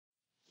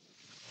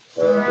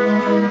Well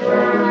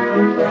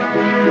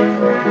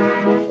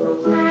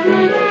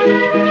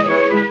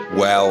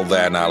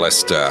then,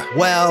 Alasdair.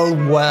 Well,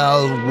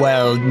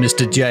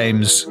 Mr.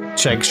 James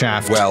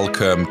Shakeshaft.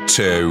 Welcome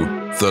to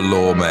the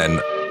Loremen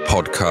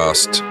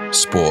Podcast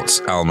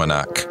Sports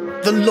Almanac.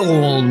 The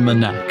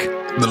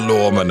Lormanac. The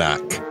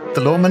Lormanac.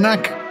 The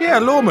Lormanac? Yeah,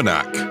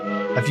 Lormanac.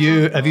 Have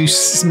you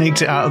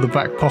sneaked it out of the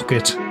back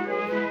pocket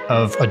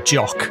of a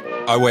jock?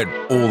 I went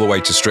all the way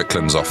to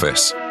Strickland's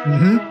office,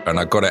 and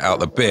I got it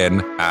out the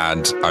bin,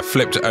 and I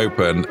flipped it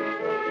open,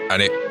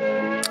 and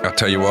I'll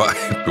tell you what,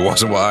 it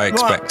wasn't what I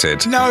expected.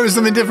 What? No, it was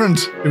something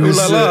different. It was,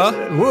 ooh la la.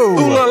 Whoa.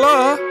 Ooh la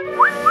la.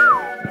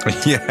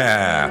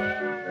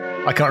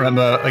 Yeah. I can't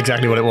remember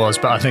exactly what it was,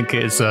 but I think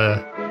it's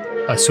a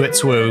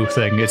Switswoo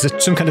thing. It's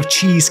some kind of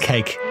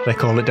cheesecake, they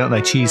call it, don't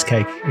they?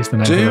 Cheesecake is the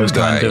name of those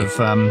kind of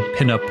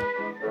pin-up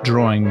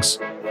drawings.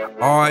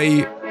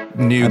 I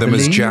knew them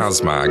as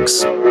jazz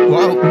mags.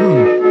 Well,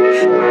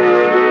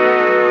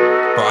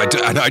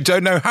 But I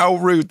don't know how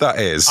rude that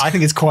is. I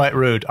think it's quite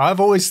rude. I've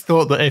always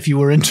thought that if you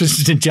were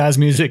interested in jazz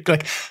music,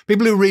 like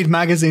people who read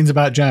magazines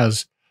about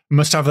jazz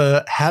must have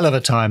a hell of a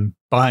time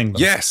buying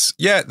them. Yes.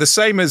 Yeah, the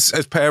same as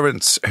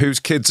parents whose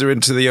kids are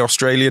into the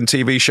Australian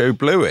TV show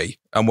Bluey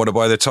and want to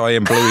buy the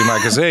tie-in Bluey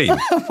magazine.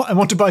 I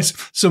want to buy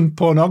some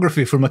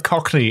pornography from a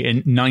Cockney in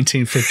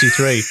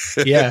 1953.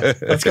 Yeah,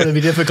 that's going to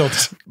be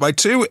difficult. My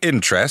two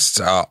interests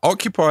are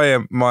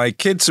occupying my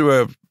kids who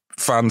are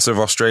fans of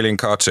Australian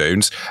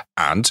cartoons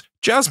and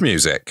jazz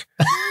music.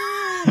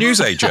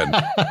 Newsagent.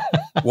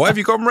 Why have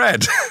you gone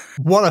red?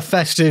 What a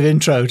festive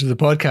intro to the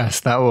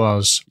podcast that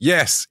was.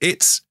 Yes,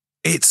 it's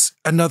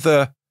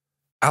another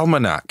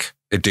Almanac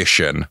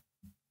edition,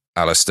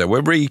 Alasdair.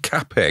 We're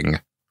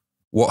recapping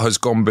what has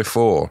gone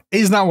before.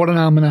 Is that what an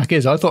almanac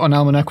is? I thought an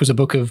almanac was a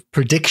book of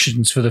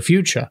predictions for the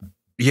future.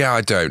 Yeah,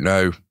 I don't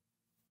know,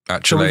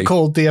 actually. So we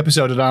called the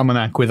episode an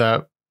almanac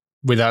without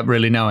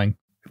really knowing.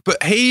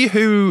 But he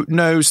who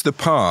knows the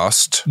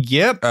past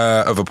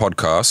of a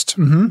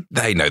podcast,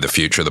 they know the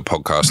future of the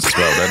podcast as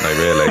well, don't they,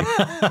 really?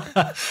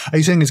 Are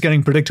you saying it's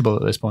getting predictable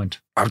at this point?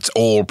 It's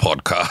all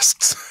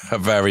podcasts are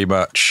very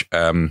much,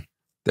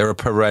 they're a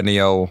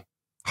perennial,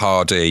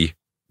 hardy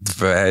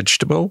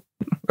vegetable.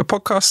 A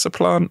podcast's a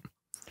plant.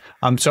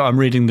 I'm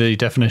reading the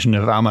definition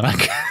of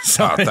almanac.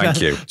 Sorry,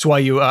 thank you. That's why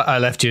I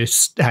left you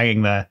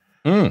hanging there.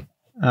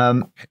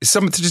 It's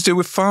something to do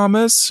with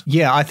farmers?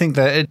 Yeah, I think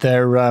that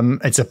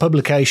it's a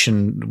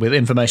publication with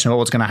information about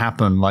what's going to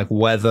happen, like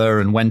weather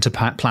and when to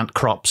plant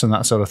crops and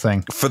that sort of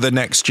thing. For the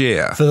next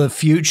year? For the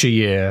future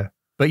year.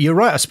 But you're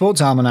right, a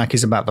sports almanac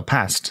is about the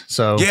past.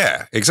 So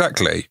yeah,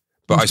 exactly.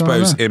 But I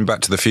suppose in Back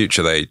to the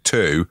Future, they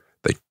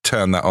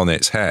turn that on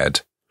its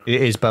head.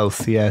 It is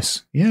both,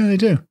 yes. Yeah, they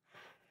do.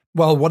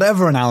 Well,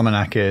 whatever an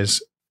almanac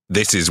is,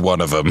 this is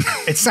one of them.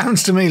 It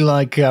sounds to me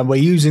like we're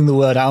using the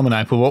word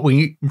almanac, but what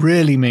we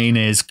really mean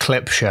is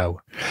clip show.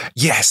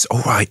 Yes.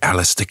 All right,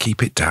 Alasdair,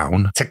 keep it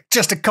down. It's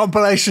just a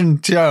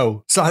compilation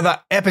show. It's like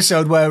that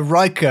episode where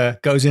Riker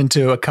goes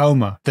into a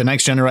coma, The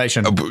Next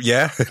Generation.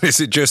 Yeah? Is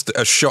it just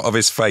a shot of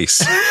his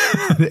face?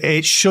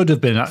 It should have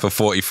been. For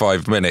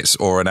 45 minutes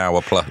or an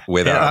hour plus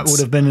with ads. That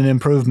would have been an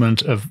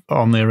improvement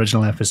on the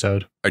original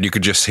episode. And you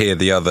could just hear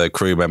the other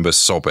crew members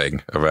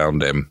sobbing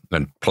around him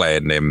and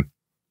playing him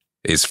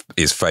his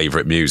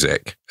favourite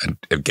music and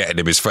getting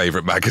him his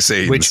favourite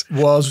magazines. Which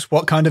was,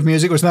 what kind of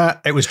music was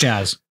that? It was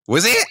jazz.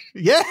 Was it?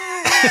 Yeah.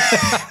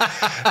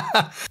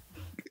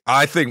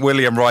 I think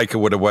William Riker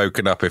would have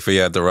woken up if he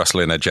heard the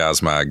rustling of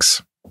jazz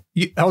mags.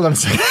 Hold on a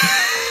second.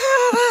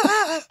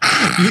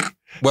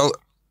 Well,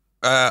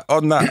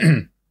 on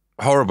that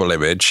horrible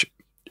image,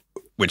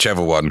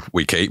 whichever one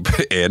we keep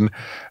in,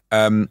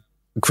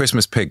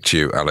 Christmas pig to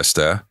you,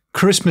 Alasdair.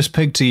 Christmas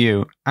pig to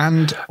you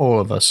and all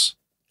of us.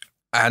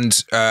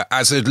 And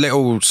as a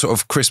little sort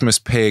of Christmas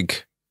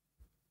pig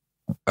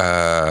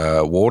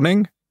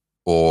warning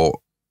or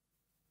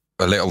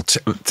a little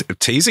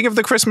teasing of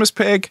the Christmas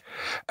pig,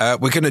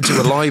 we're going to do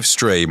a live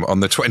stream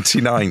on the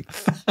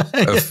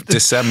 29th of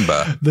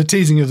December. The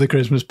teasing of the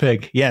Christmas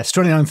pig. Yes,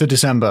 29th of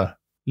December.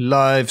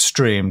 Live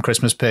stream,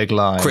 Christmas pig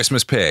live.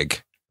 Christmas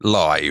pig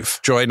live.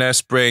 Join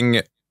us,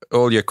 bring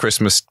all your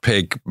Christmas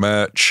pig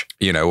merch,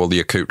 all the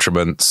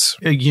accoutrements.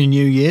 Your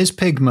New Year's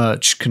pig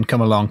merch can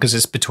come along because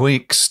it's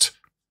betwixt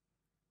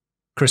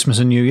Christmas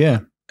and New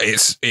Year.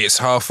 It's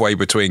halfway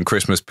between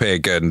Christmas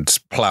pig and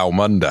Plough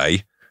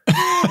Monday.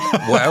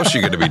 What else are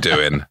you going to be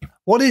doing?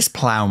 What is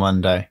Plough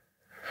Monday?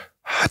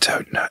 I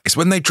don't know. It's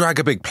when they drag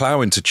a big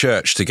plough into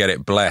church to get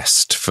it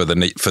blessed for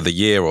the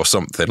year or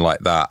something like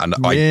that. And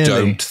really? I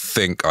don't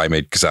think I'm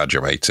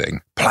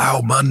exaggerating.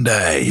 Plough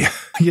Monday.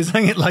 You're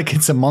saying it like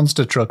it's a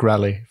monster truck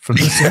rally from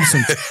The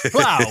Simpsons.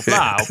 Plough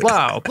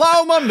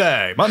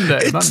Monday.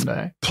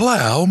 Monday.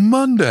 Plough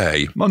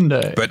Monday.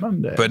 Monday.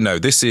 But no,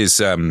 this is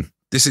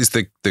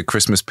the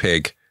Christmas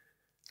pig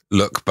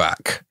look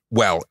back.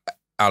 Well,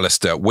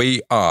 Alasdair,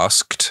 we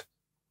asked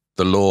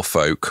the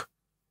lorefolk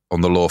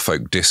on the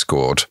Lorefolk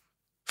Discord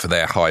for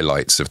their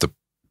highlights of the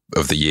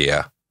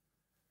year,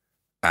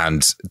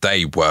 and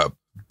they were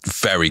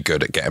very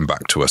good at getting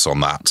back to us on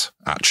that,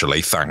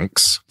 actually.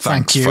 Thanks.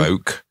 Thank you.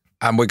 Folk.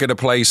 And we're going to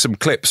play some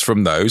clips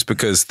from those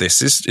because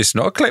it's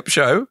not a clip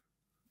show.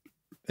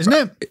 Isn't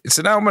it? It's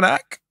an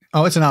almanac.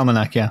 Oh, it's an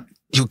almanac, yeah.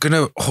 You're going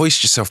to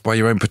hoist yourself by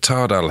your own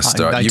petard,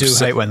 Alasdair. I do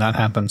hate when that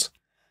happens.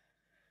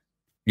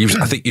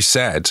 I think you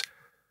said,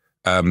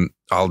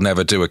 I'll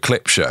never do a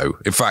clip show.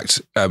 In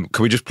fact, can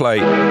we just play...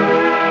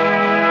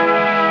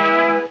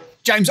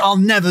 James, I'll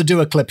never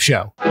do a clip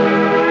show.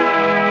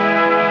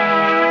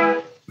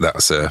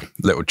 That's a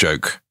little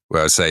joke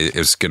where I was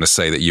going to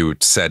say that you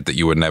said that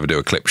you would never do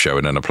a clip show,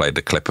 and then I played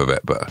the clip of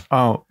it. But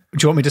do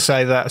you want me to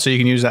say that so you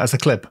can use that as a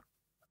clip?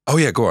 Oh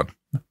yeah, go on.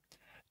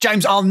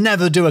 James, I'll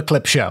never do a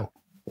clip show.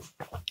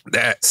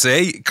 There,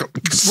 see?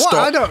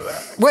 Stop.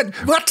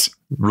 What?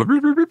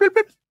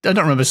 I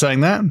don't remember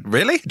saying that.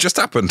 Really? It just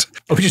happened.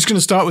 Are we just going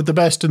to start with the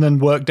best and then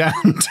work down?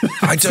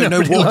 I don't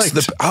know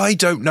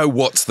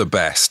what's the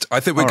best. I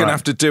think we're going to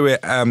have to do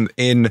it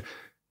in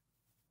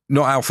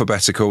not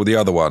alphabetical, the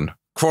other one,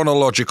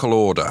 chronological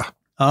order.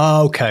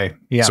 Oh, okay.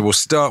 Yeah. So we'll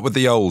start with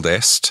the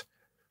oldest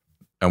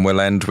and we'll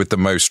end with the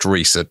most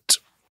recent,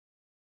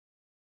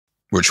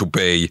 which will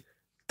be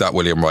that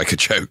William Riker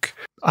joke.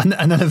 And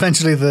then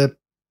eventually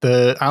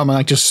the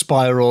almanac just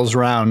spirals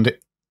around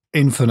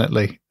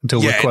infinitely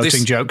until we're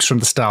quoting jokes from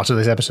the start of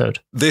this episode.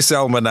 This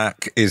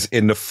almanac is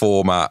in the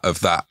format of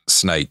that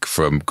snake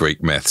from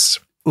Greek myths.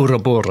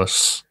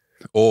 Ouroboros.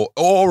 Or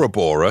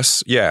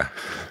Ouroboros, yeah.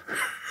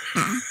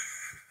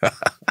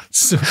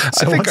 So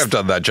I think I've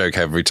done that joke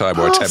every time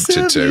or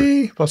attempted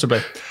to.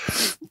 Possibly.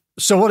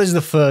 So what's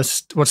the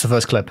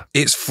first clip?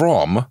 It's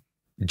from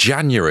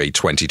January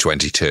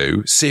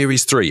 2022,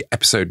 Series 3,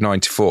 Episode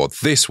 94.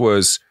 This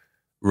was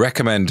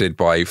recommended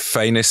by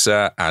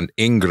Phaenissa and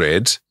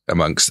Ingrid,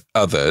 amongst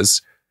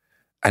others.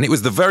 And it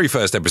was the very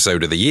first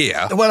episode of the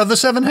year. The Well of the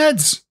Seven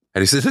Heads.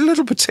 And it's a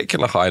little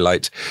particular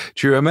highlight.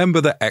 Do you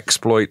remember the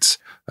exploits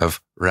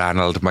of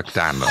Ranald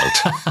MacDonald?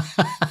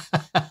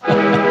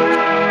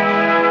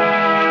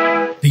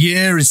 The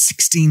year is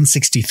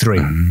 1663,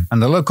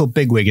 and the local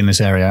bigwig in this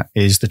area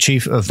is the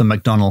chief of the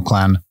MacDonald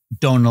clan,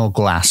 Donald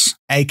Glass,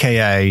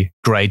 a.k.a.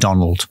 Grey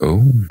Donald.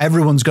 Ooh.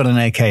 Everyone's got an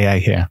a.k.a.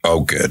 here. Oh,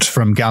 good.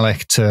 From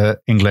Gaelic to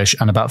English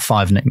and about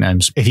 5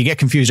 nicknames. If you get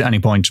confused at any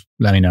point,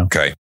 let me know.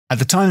 Okay. At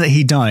the time that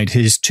he died,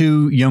 his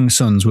 2 young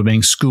sons were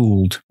being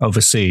schooled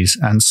overseas,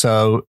 and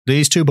so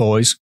these 2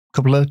 boys, a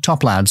couple of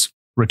top lads,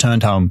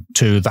 returned home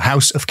to the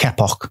House of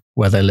Keppoch,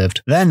 where they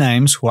lived. Their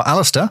names were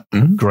Alasdair,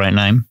 great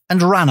name,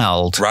 and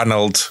Ranald.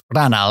 Ranald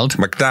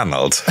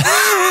MacDonald.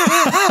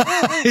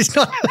 He's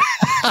not...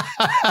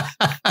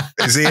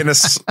 Is he in a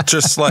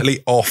just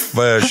slightly off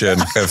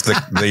version of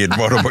the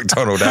Ronald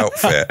McDonald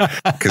outfit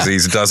because he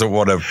doesn't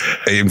want to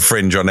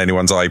infringe on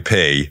anyone's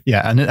IP?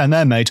 Yeah, and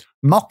they're made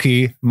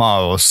Mocky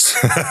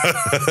Mouse.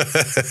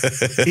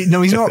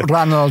 No, he's not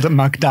Ranald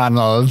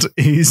MacDonald.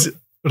 He's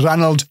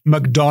Ranald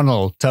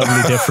MacDonald,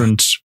 totally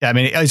different. I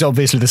mean, it's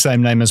obviously the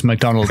same name as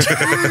MacDonald.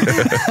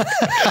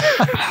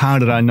 How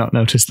did I not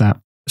notice that?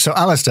 So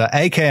Alasdair,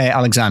 a.k.a.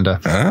 Alexander.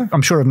 Huh?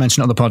 I'm sure I've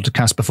mentioned on the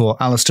podcast before,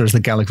 Alasdair is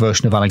the Gaelic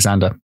version of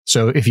Alexander.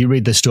 So if you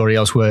read this story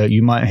elsewhere,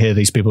 you might hear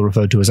these people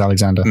referred to as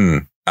Alexander.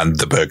 And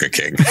the Burger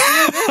King.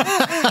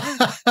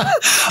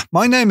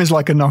 My name is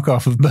like a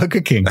knockoff of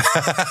Burger King.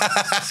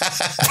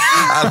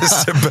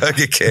 Alasdair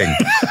Burger King.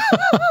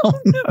 Oh,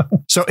 no.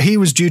 So he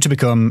was due to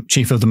become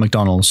chief of the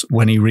McDonald's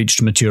when he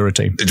reached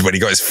maturity. When he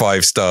got his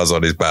 5 stars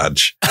on his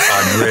badge.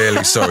 I'm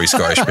really sorry,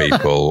 Scottish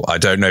people. I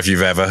don't know if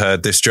you've ever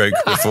heard this joke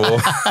before.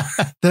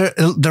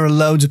 There are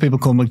loads of people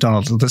called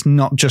McDonald's. That's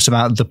not just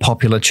about the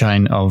popular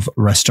chain of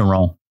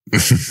restaurant.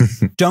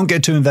 Don't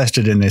get too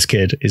invested in this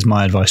kid, is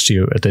my advice to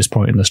you at this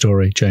point in the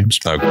story, James.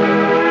 Okay.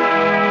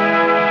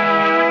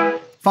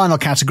 Final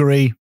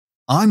category,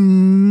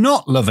 I'm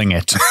not loving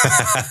it.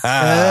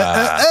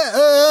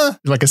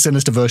 Like a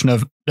sinister version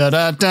of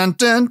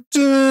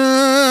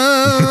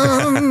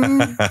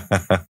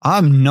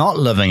I'm not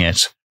loving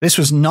it. This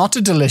was not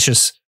a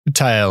delicious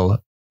tale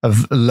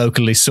of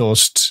locally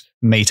sourced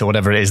meat or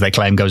whatever it is they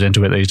claim goes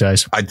into it these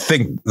days. I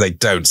think they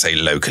don't say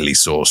locally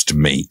sourced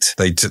meat.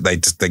 They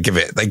give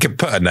it, they can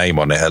put a name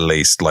on it at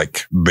least,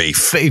 like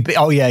beef.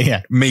 Oh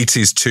yeah. Meat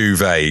is too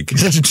vague.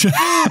 It's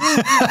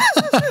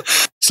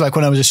like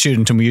when I was a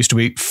student and we used to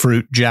eat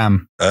fruit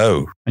jam.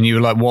 Oh. And you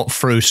were like, what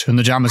fruit? And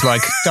the jam was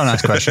like, don't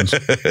ask questions.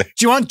 Do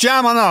you want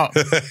jam or not?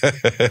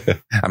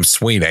 I'm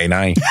sweet, ain't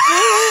I?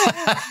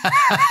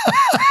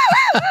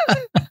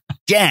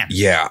 Jam.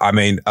 Yeah, I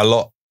mean, a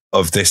lot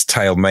of this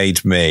tale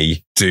made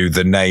me do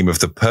the name of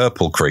the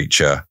purple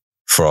creature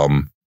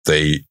from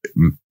the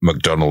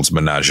McDonald's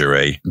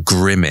menagerie,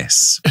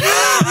 Grimace.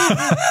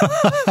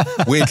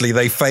 Weirdly,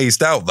 they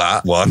phased out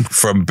that one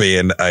from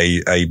being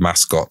a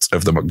mascot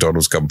of the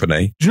McDonald's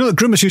company. Do you know that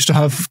Grimace used to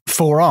have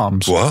 4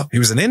 arms? What? He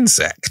was an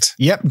insect?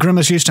 Yep,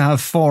 Grimace used to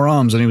have 4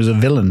 arms and he was a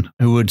villain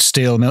who would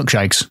steal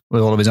milkshakes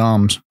with all of his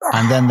arms.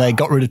 And then they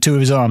got rid of 2 of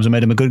his arms and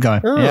made him a good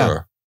guy. Oh. Yeah.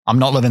 I'm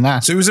not loving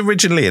that. So he was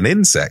originally an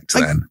insect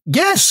then?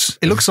 Yes.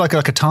 It looks like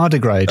a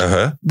tardigrade.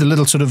 Uh-huh. The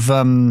little sort of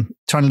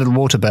tiny little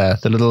water bear,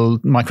 the little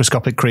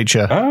microscopic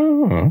creature. Oh.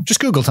 Just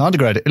Google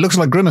tardigrade. It looks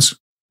like Grimace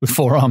with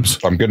 4 arms.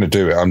 I'm going to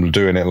do it. I'm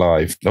doing it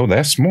live. Oh,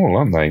 they're small,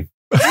 aren't they?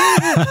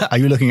 Are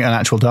you looking at an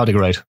actual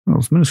tardigrade? Oh,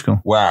 it's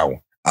minuscule.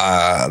 Wow.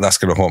 That's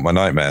going to haunt my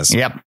nightmares.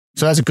 Yep.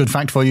 So that's a good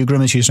fact for you.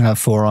 Grimace used to have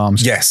 4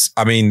 arms. Yes.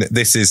 I mean,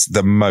 this is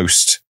the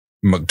most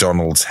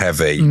McDonald's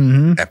heavy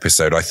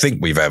episode I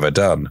think we've ever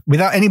done.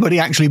 Without anybody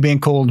actually being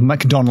called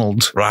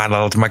McDonald.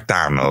 Ronald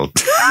McDonald.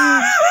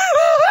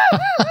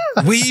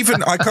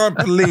 I can't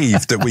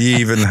believe that we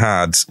even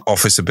had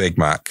Officer Big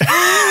Mac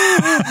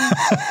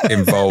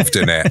involved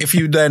in it. If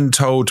you then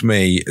told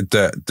me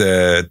that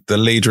the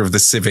leader of the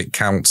Civic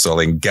Council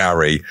in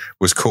Gary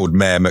was called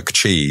Mayor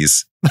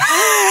McCheese.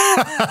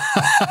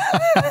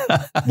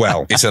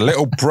 Well, it's a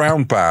little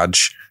brown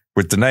badge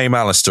with the name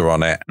Alasdair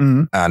on it,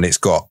 and it's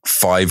got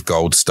 5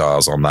 gold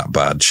stars on that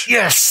badge.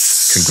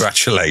 Yes!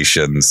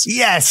 Congratulations.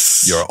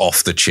 Yes! You're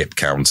off the chip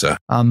counter.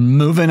 I'm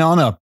moving on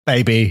up,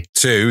 baby.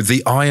 To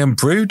the Iron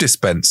Brew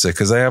dispenser,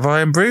 because they have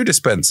Iron Brew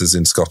dispensers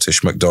in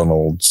Scottish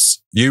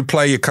McDonald's. You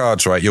play your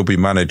cards right, you'll be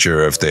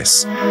manager of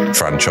this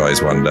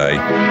franchise one day.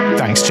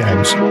 Thanks,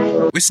 James.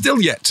 We're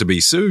still yet to be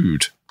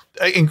sued.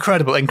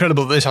 Incredible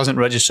that this hasn't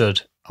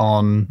registered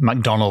on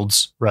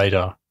McDonald's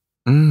radar.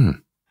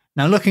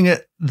 Now, looking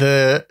at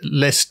the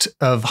list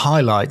of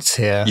highlights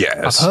here,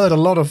 yes. I've heard a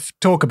lot of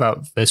talk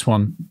about this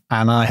one,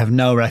 and I have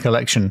no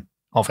recollection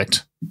of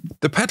it.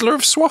 The Pedlar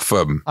of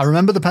Swaffham. I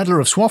remember the Pedlar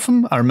of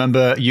Swaffham. I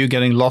remember you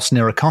getting lost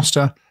near a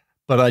Costa,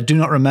 but I do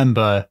not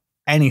remember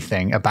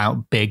anything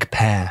about Big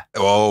Pear.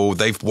 Oh,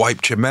 they've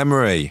wiped your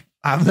memory.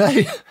 Have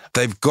they?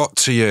 They've got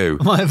to you.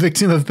 Am I a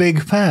victim of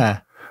Big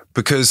Pear?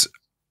 Because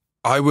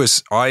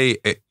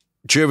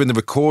during the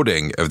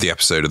recording of the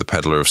episode of The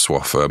Pedlar of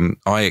Swaffham,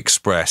 I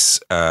express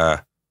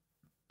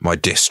my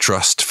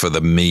distrust for the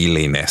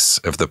mealiness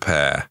of the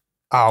pear.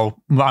 Oh,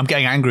 well, I'm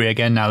getting angry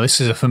again now.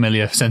 This is a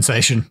familiar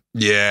sensation.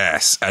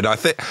 Yes. And I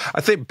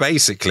think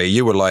basically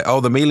you were like,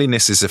 oh, the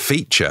mealiness is a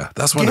feature.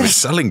 That's one of its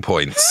selling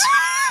points.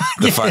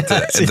 The fact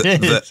that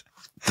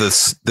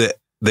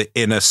the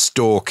inner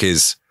stalk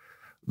is,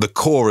 the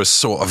core is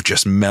sort of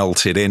just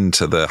melted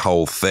into the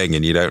whole thing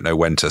and you don't know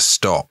when to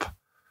stop.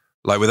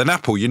 Like with an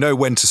apple, you know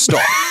when to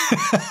stop.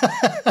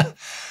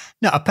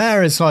 No, a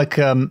pear is like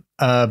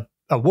a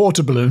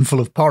water balloon full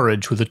of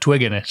porridge with a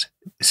twig in it.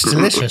 It's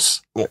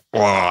delicious.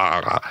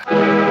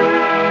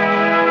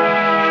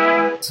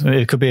 So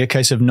it could be a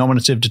case of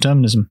nominative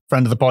determinism.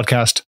 Friend of the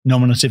podcast,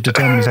 nominative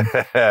determinism.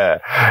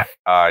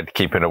 I'd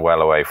keeping it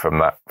well away from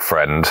that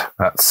friend,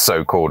 that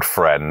so-called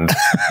friend.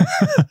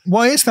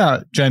 Why is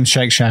that, James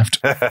Shakeshaft?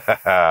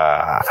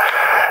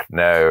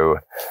 No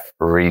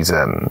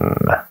reason.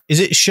 Is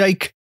it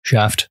Shake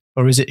Shaft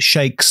or is it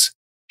Shakes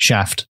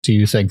Shaft, do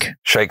you think?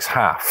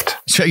 Shakeshaft.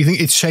 You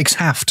think it's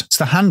Shakeshaft? It's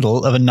the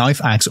handle of a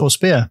knife, axe, or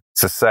spear.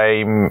 It's the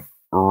same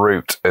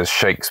root as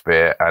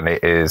Shakespeare, and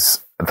it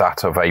is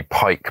that of a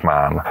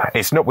pikeman.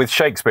 It's not with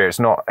Shakespeare, it's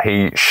not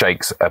he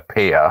shakes a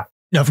pear.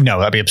 No,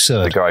 that'd be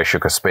absurd. The guy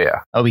shook a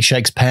spear. Oh, he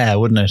shakes pear,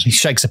 wouldn't it? He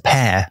shakes a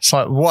pear. It's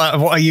like, what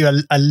are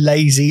you, a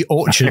lazy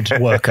orchard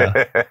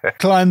worker?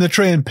 Climb the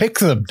tree and pick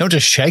them. Don't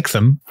just shake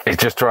them. He's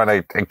just trying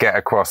to get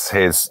across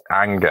his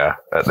anger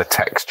at the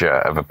texture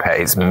of a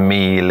pear. Its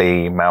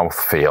mealy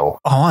mouthfeel.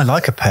 Oh, I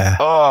like a pear.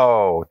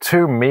 Oh,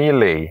 too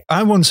mealy.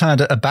 I once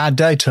had a bad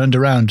day turned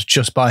around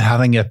just by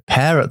having a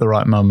pear at the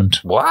right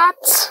moment.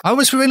 What? I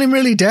was feeling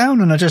really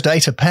down and I just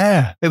ate a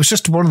pear. It was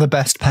just one of the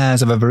best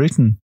pears I've ever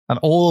eaten. And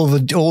all the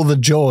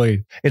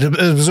joy, it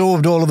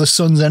absorbed all of the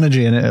sun's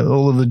energy and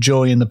all of the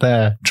joy in the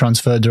pear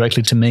transferred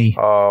directly to me.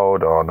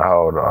 Hold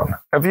on.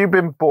 Have you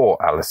been bought,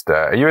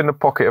 Alasdair? Are you in the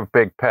pocket of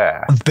Big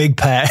Pear? Big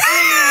Pear.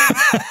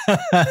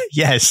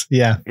 Yes,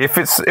 yeah. If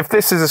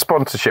this is a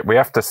sponsorship, we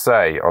have to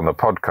say on the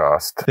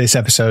podcast. This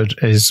episode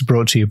is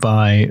brought to you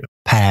by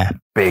Pear.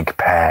 Big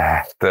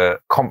Pear. The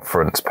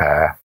conference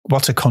pear.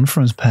 What's a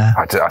conference pear?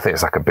 I think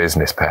it's like a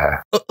business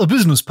pear. A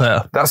business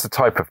pear? That's the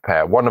type of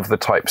pear. One of the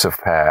types of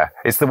pear.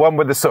 It's the one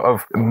with the sort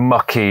of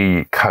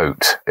mucky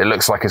coat. It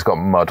looks like it's got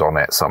mud on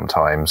it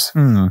sometimes.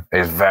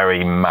 It's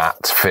very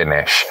matte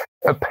finish.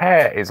 A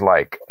pear is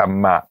like a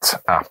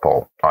matte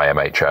apple,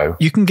 IMHO.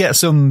 You can get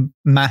some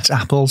matte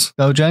apples,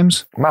 though,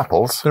 James.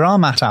 Mapples? There are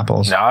matte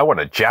apples. No, I want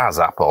a jazz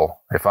apple.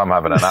 If I'm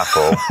having an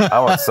apple, I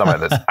want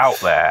something that's out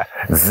there,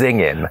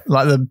 zinging.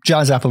 Like the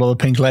jazz apple or the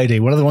pink lady.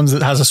 One of the ones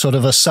that has a sort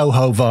of a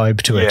Soho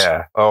vibe to it.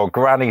 Yeah. Oh,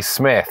 Granny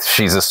Smith.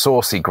 She's a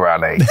saucy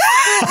granny.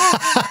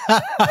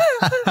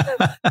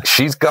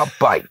 She's got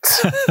bite.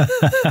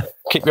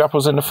 Keep your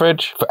apples in the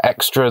fridge for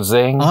extra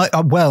zing. I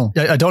don't want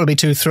to be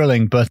too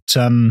thrilling, but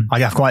I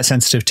have quite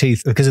sensitive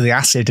teeth because of the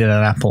acid in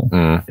an apple.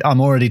 I'm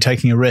already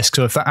taking a risk.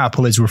 So if that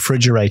apple is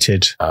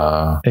refrigerated,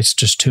 it's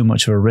just too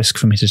much of a risk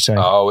for me to take.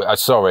 Oh,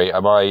 sorry.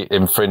 Am I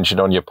infringing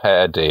on your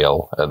pear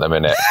deal at the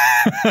minute?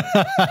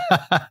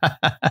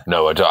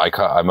 No, I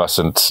can't. I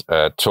mustn't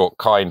talk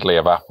kindly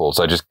of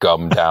apples. I just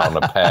gum down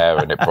a pear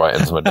and it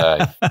brightens my day.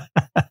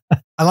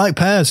 I like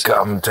pears.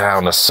 Come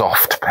down a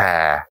soft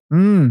pear.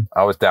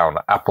 I was down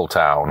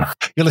Appletown.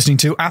 You're listening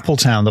to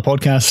Appletown, the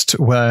podcast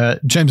where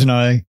James and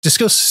I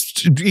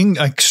discuss in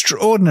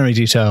extraordinary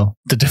detail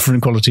the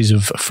different qualities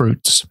of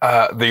fruits.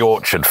 The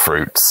orchard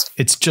fruits.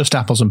 It's just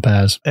apples and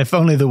pears. If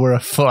only there were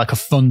a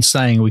fun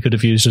saying we could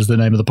have used as the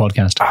name of the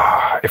podcast.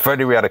 If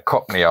only we had a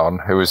Cockney on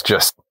who was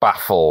just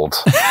baffled.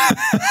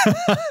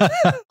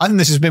 I think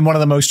this has been one of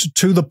the most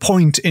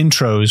to-the-point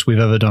intros we've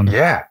ever done.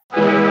 Yeah.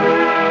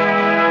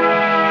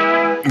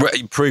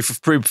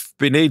 Proof if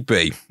need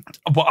be.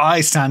 But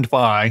I stand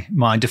by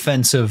my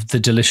defence of the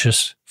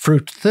delicious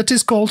fruit that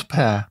is called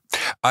pear.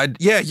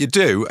 Yeah, you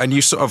do. And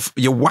you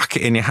whack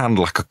it in your hand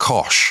like a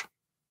kosh.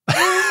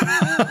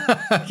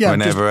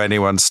 Whenever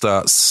anyone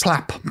starts...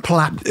 Plap,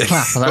 plap,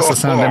 plap. That's the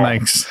sound it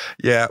makes.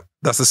 Yeah,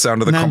 that's the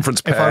sound of the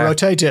conference pear. If I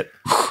rotate it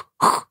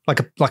like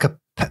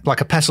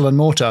a pestle and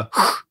mortar,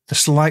 the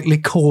slightly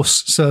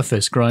coarse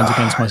surface grinds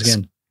against my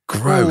skin.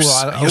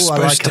 Gross. You're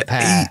supposed to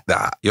eat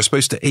that. You're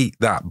supposed to eat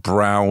that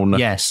brown.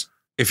 Yes.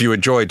 If you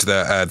enjoyed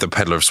the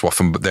Pedlar of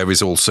Swaffham, but there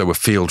is also a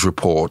field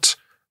report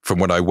from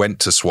when I went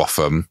to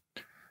Swaffham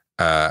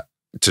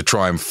to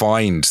try and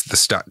find the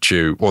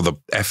statue or the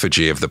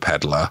effigy of the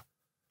peddler,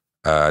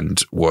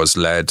 and was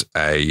led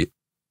a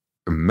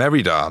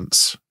merry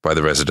dance by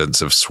the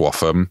residents of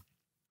Swaffham.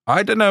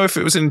 I don't know if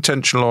it was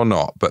intentional or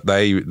not, but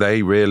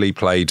they really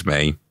played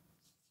me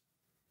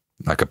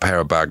like a pair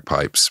of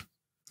bagpipes.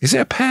 Is it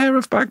a pair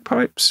of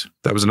bagpipes?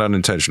 That was an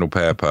unintentional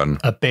pair pun.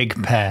 A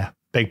big pair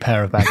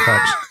of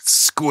bagpipes.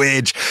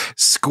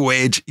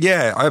 Squidge.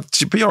 Yeah,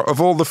 to be honest,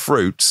 of all the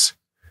fruits,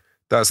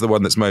 that's the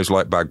one that's most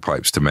like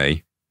bagpipes to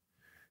me.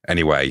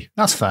 Anyway.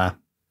 That's fair.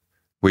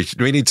 We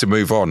need to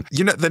move on.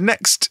 You know, the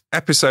next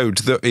episode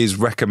that is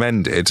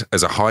recommended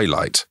as a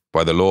highlight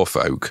by the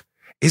Lorefolk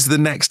is the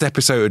next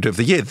episode of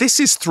the year. This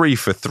is 3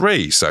 for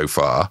 3 so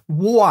far.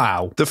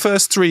 Wow. The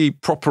first 3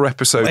 proper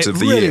episodes of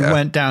the year. It really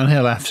went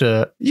downhill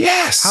after...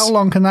 Yes. How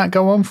long can that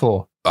go on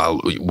for?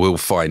 We'll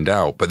find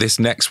out. But this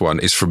next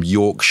one is from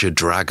Yorkshire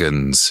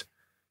Dragons.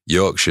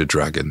 Yorkshire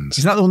Dragons.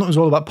 Is that the one that was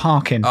all about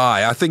parking?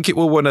 I think it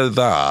was one of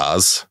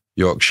those.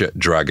 Yorkshire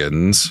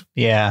Dragons.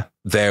 Yeah.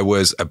 There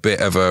was a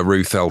bit of a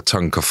Ruth L.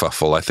 tongue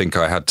kerfuffle. I think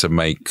I had to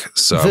make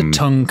some... The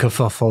tongue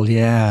kerfuffle,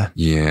 yeah.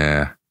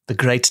 Yeah. The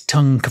great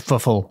tongue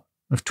kerfuffle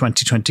of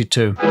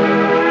 2022.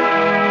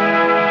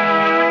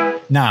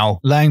 Now,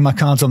 laying my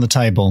cards on the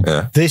table,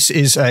 This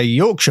is a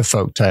Yorkshire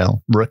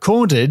folktale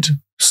recorded,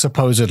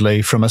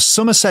 supposedly, from a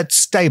Somerset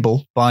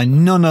stable by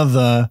none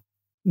other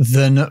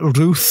than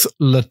Ruth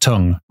the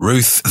Tongue.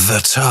 Ruth the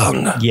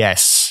Tongue?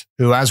 Yes,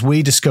 who, as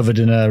we discovered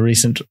in a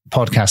recent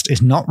podcast,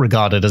 is not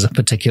regarded as a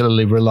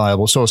particularly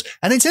reliable source.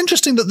 And it's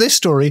interesting that this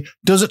story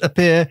doesn't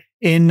appear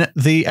in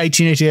the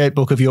 1888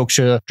 book of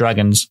Yorkshire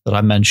Dragons that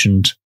I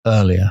mentioned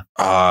earlier.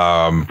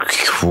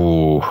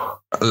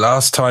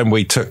 Last time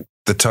we took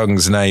the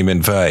Tongue's name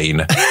in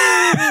vain,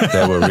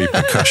 there were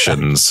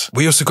repercussions.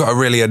 We also got a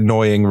really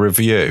annoying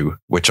review,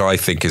 which I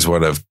think is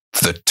one of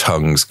the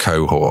Tongue's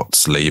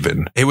cohorts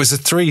leaving. It was a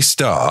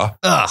 3-star,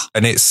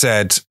 and it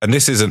said, and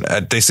this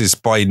is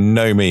by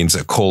no means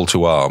a call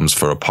to arms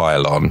for a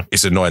pile-on.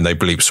 It's annoying they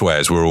bleep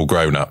swears. We're all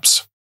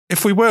grown-ups.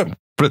 If we weren't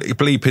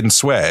bleeping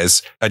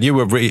swears and you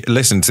were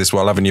listening to this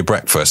while having your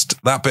breakfast,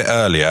 that bit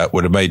earlier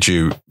would have made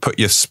you put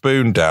your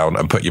spoon down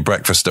and put your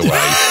breakfast away.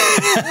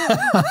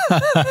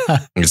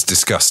 It's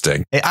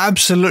disgusting. It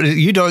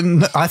absolutely,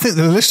 I think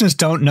the listeners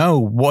don't know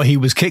what he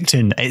was kicked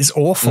in. It's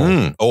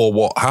awful. Or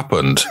what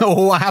happened.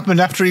 Or what happened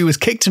after he was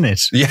kicked in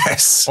it.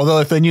 Yes.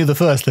 Although if they knew the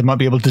first, they might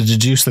be able to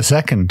deduce the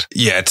second.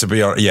 Yeah, to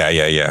be honest. Yeah.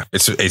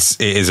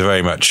 It is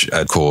very much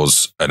a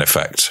cause and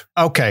effect.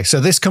 Okay, so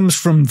this comes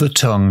from the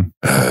Tongue.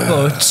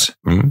 But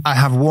I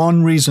have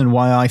one reason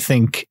why I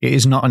think it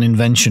is not an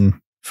invention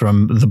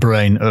from the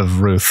brain of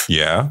Ruth.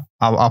 Yeah.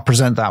 I'll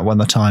present that when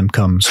the time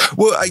comes.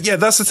 Well, yeah,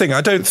 that's the thing. I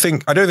don't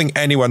think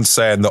anyone's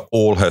saying that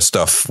all her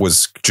stuff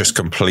was just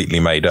completely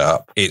made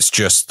up. It's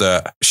just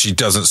that she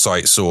doesn't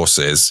cite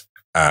sources.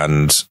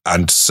 And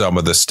some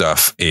of the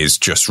stuff is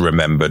just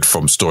remembered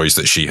from stories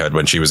that she heard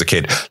when she was a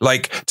kid.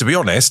 Like, to be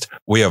honest,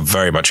 we are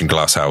very much in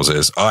glass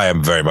houses. I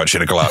am very much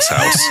in a glass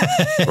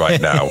house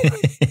right now.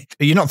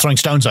 You're not throwing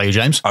stones, are you,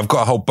 James? I've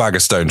got a whole bag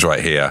of stones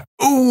right here.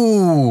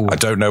 Ooh. I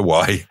don't know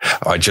why.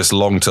 I just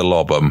long to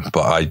lob them,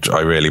 but I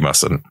really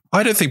mustn't.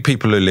 I don't think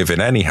people who live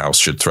in any house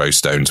should throw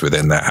stones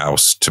within their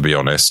house, to be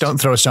honest. Don't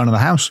throw a stone in the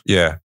house.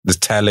 Yeah. The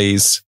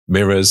tellies,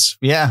 mirrors.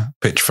 Yeah.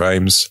 Pitch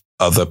frames.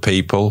 Other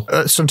people.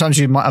 Sometimes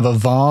you might have a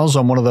vase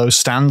on one of those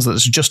stands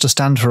that's just a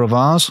stand for a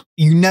vase.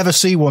 You never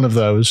see one of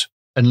those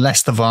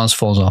unless the vase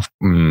falls off.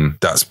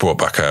 That's brought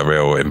back a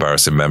real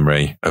embarrassing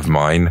memory of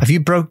mine.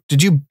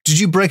 Did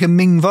you break a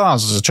Ming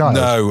vase as a child?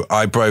 No,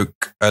 I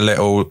broke a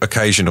little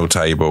occasional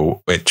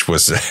table, which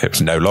was it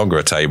was no longer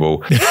a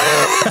table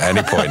at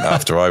any point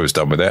after I was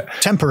done with it.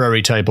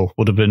 Temporary table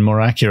would have been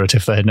more accurate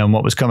if they had known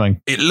what was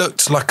coming. It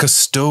looked like a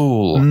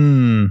stool.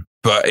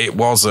 but it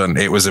wasn't.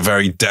 It was a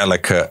very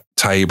delicate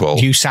table.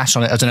 You sat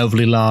on it as an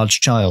overly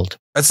large child.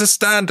 It's a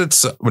standard.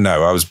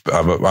 No,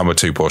 I'm a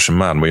 2-portion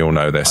man. We all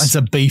know this. As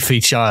a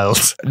beefy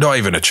child. Not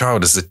even a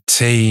child, as a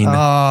teen.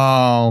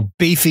 Oh,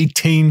 beefy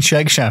teen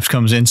Shakeshaft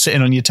comes in,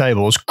 sitting on your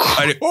tables.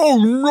 Oh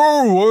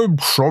no, I'm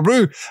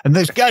sorry. And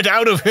they get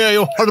out of here,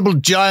 you horrible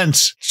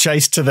giants.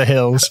 Chased to the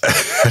hills.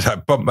 And I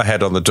bumped my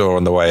head on the door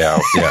on the way out.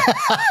 Yeah.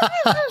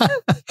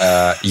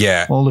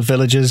 Yeah. All the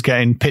villagers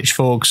getting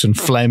pitchforks and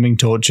flaming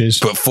torches.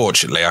 But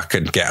fortunately, I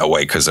could get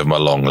away because of my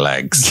long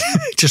legs.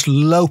 Just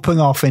loping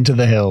off into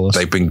the hills.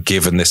 They've been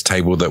given this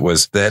table that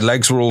was, their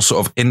legs were all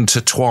sort of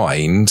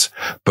intertwined,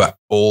 but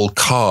all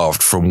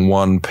carved from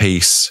one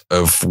piece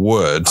of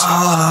wood.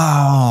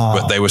 Oh.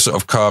 But they were sort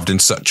of carved in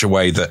such a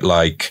way that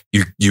like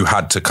you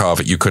had to carve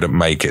it, you couldn't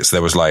make it. So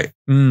there was like,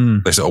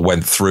 they sort of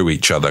went through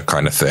each other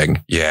kind of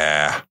thing.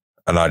 Yeah.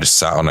 And I just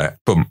sat on it.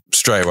 Boom,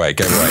 straight away,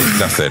 gave away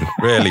nothing.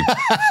 Really.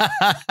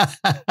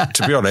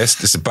 To be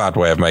honest, it's a bad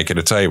way of making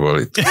a table.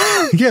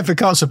 Yeah, if it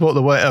can't support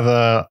the weight of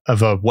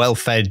a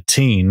well-fed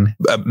teen.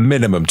 A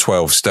minimum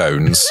 12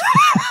 stones.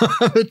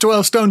 A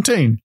 12-stone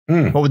teen?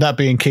 What would that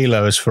be in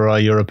kilos for our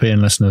European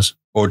listeners?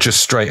 Or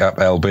just straight up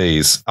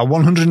LBs. A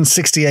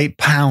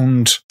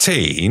 168-pound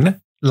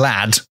teen?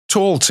 Lad.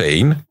 Tall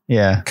teen?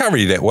 Yeah.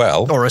 Carried it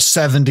well. Or a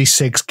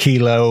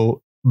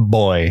 76-kilo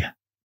boy.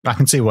 I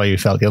can see why you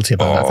felt guilty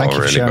about that. Thank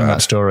you for sharing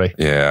that story.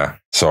 Yeah,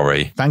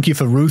 sorry. Thank you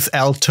for Ruth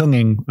L.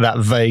 tonguing that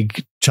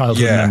vague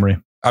childhood memory.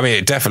 I mean,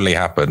 it definitely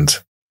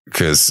happened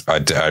because I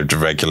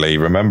regularly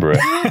remember it.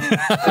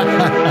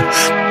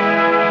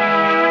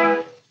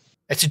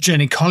 It's a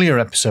Jenny Collier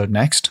episode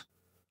next.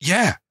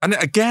 Yeah. And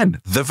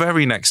again, the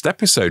very next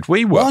episode,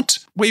 we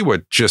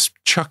were just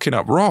chucking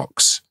up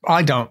rocks.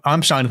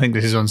 I'm starting to think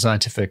this is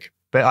unscientific,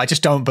 but I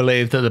just don't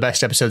believe that the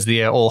best episodes of the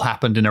year all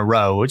happened in a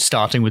row. It's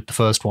starting with the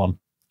first one.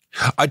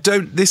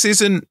 This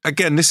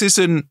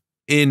isn't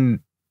in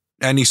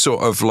any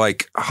sort of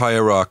like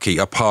hierarchy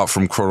apart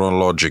from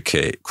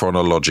chronology.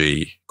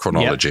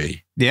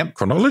 Yep.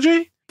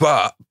 Chronology?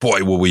 But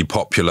boy, were we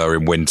popular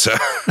in winter.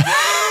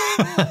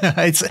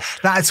 That's,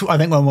 I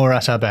think, when we're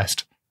at our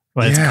best,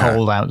 when it's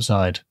cold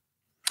outside.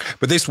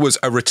 But this was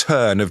a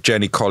return of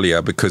Jenny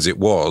Collier because it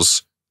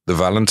was the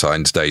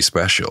Valentine's Day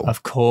special.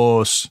 Of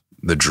course.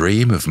 The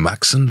Dream of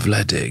Maxen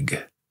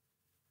Wledig.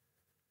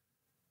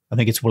 I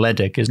think it's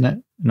Wledig, isn't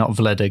it? Not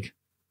Wledig.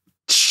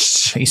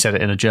 He said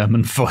it in a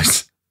German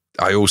voice.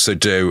 I also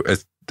do.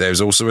 There's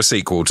also a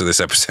sequel to this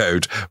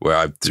episode where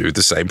I do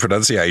the same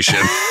pronunciation.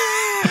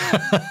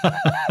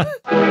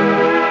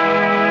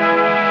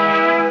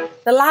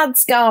 The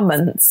lads'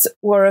 garments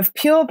were of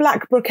pure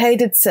black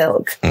brocaded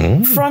silk,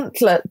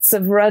 frontlets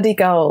of ruddy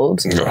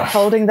gold,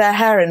 holding their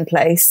hair in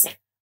place,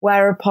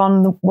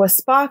 whereupon were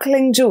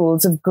sparkling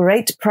jewels of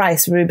great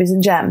price, rubies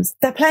and gems.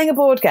 They're playing a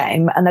board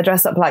game and they're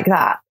dressed up like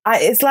that.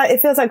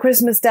 It feels like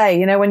Christmas Day,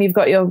 you know, when you've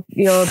got your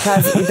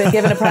present, you've been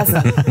given a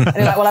present, and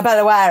you're like, well, I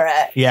better wear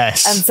it.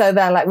 Yes. And so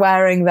they're like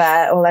wearing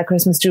all their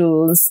Christmas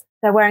jewels.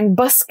 They're wearing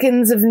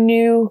buskins of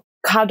new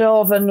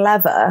Cardovan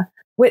leather,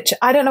 which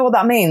I don't know what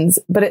that means,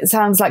 but it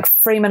sounds like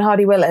Freeman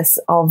Hardy Willis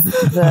of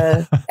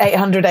the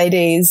 800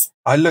 ADs.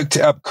 I looked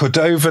it up.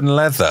 Cordovan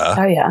leather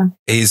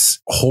is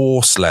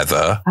horse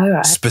leather,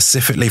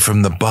 specifically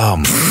from the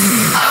bum.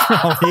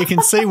 You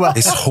can see why.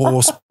 It's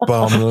horse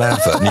bum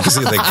leather. And you can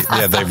see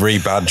they've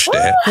rebadged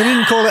it. They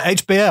didn't call it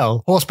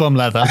HBL, horse bum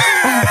leather.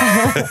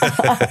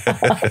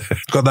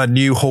 Got that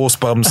new horse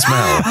bum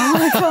smell. Oh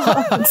my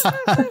God.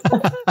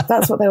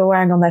 That's what they were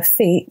wearing on their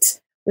feet,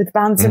 with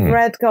bands of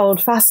red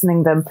gold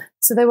fastening them.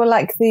 So they were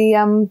like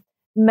the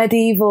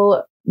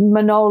medieval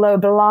Manolo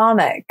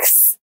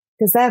Blahniks,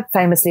 because they're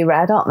famously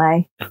red, aren't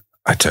they?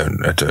 I don't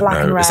Black know.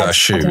 And red. Is that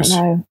shoes? I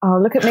don't know. Oh,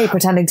 look at me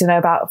pretending to know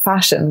about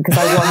fashion, because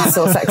I once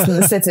saw Sex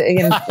and the City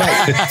in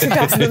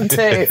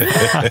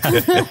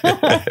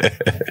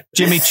 2002.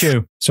 Jimmy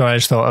Choo. Sorry, I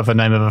just thought of a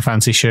name of a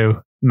fancy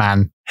shoe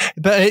man.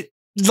 But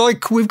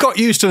we've got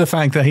used to the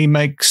fact that he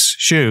makes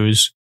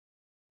shoes.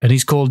 And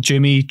he's called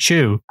Jimmy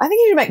Choo. I think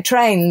he should make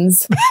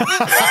trains.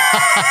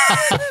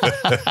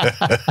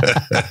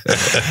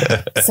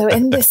 So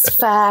in this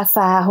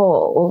fair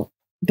hall,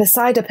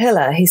 beside a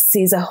pillar, he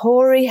sees a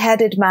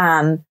hoary-headed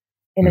man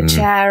in a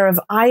chair of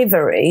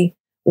ivory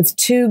with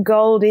 2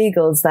 gold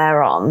eagles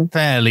thereon.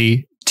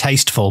 Fairly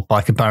tasteful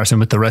by comparison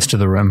with the rest of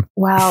the room.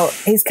 Well,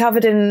 he's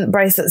covered in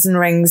bracelets and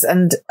rings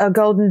and a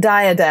golden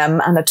diadem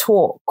and a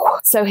torque.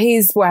 So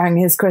he's wearing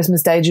his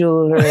Christmas Day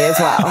jewellery as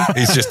well.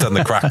 He's just done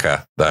the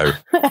cracker, though.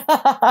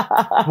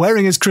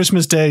 Wearing his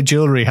Christmas Day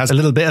jewellery has a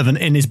little bit of an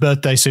in his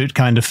birthday suit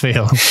kind of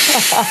feel.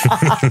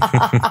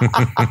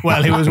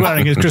 Well, he was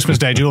wearing his Christmas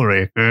Day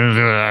jewellery.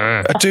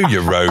 Do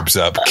your robes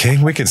up,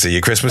 King. We can see your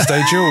Christmas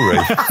Day jewellery.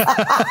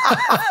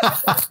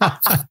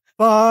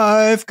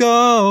 5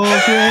 gold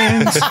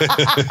rings.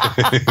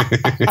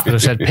 Could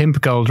have said pimp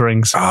gold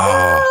rings.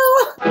 Oh.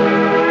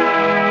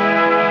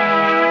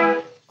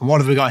 What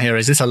have we got here?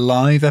 Is this a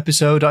live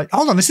episode?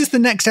 Hold on, this is the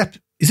next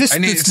episode. Is this the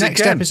next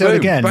episode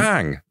again?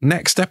 Bang.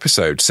 Next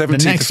episode,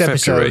 17th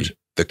of February.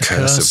 The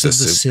Curse of the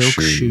Silk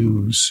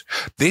Shoes.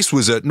 This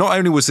was not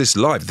only was this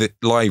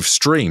live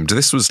streamed,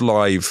 this was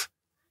lived.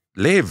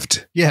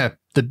 Yeah,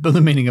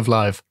 the meaning of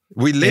live.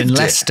 We lived in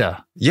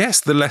Leicester.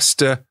 Yes, the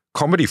Leicester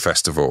Comedy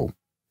Festival,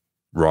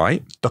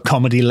 right? The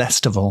Comedy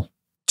Leisterval.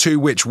 To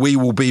which we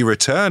will be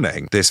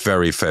returning this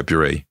very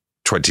February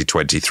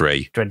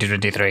 2023.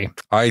 2023.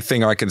 I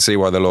think I can see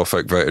why the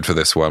Lorefolk voted for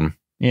this one.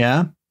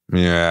 Yeah?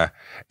 Yeah.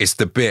 It's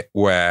the bit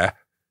where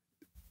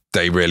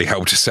they really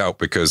helped us out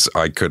because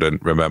I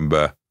couldn't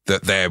remember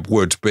that there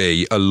would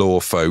be a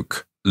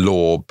Lorefolk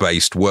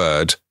law-based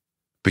word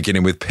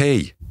beginning with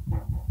P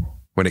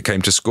when it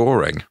came to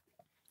scoring.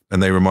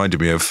 And they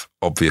reminded me of,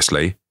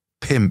 obviously,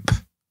 pimp.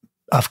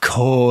 Of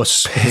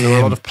course. Pimp. There were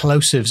a lot of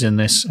plosives in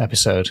this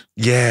episode.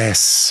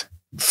 Yes.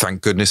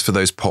 Thank goodness for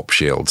those pop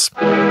shields.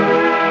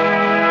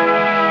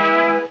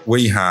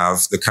 We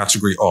have the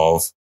category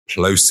of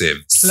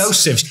plosives.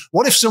 Plosives.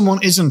 What if someone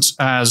isn't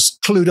as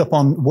clued up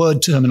on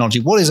word terminology?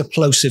 What is a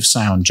plosive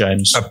sound,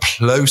 James? A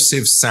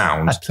plosive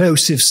sound. A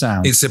plosive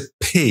sound. It's a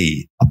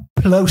P. A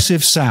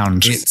plosive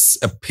sound.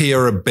 It's a P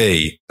or a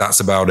B.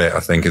 That's about it, I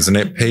think, isn't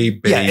it? P,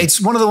 B. Yeah,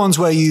 it's one of the ones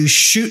where you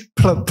shoot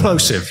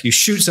plosive. You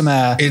shoot some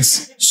air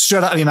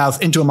straight out of your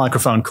mouth into a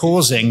microphone,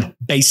 causing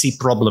bassy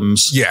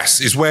problems. Yes,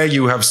 it's where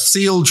you have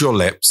sealed your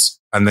lips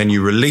and then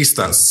you release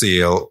that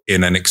seal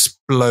in an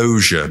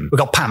explosion. We've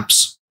got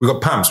pamps. We've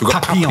got pamps. We've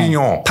got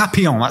papillon.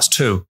 Papillon, that's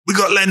two. We've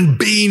got Len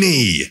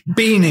Beanie.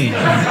 Beanie.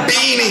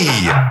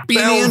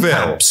 Beanie and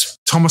pamps.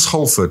 Thomas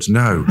Holford,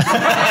 no.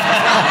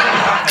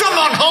 Come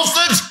on,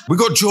 Holford. We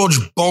got George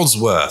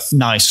Bosworth.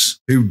 Nice.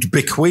 Who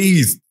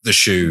bequeathed the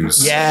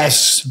shoes.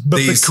 Yes, but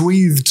these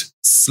bequeathed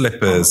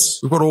slippers.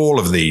 We've got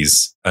all of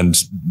these and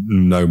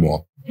no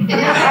more.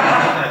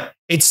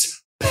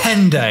 It's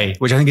Pen Day,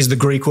 which I think is the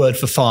Greek word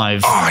for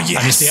 5. Oh, yes.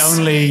 And it's the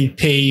only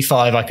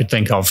P5 I could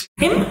think of.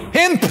 Himp.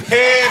 Pimp.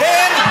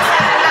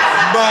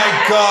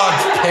 My God,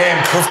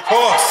 pimp, of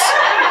course.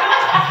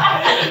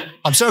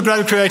 I'm so glad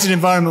we created an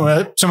environment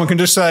where someone can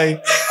just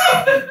say,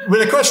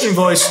 with a questioning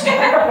voice,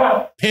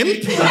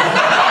 pimp?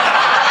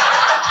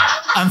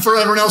 And for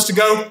everyone else to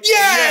go,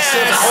 yes,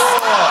 of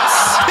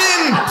course.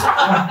 Pimp.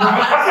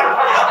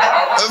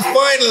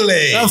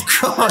 Finally. Of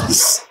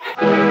course.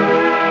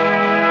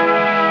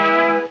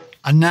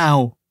 And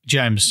now,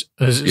 James,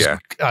 this is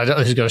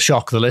going to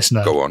shock the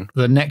listener. Go on.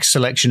 The next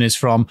selection is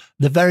from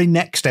the very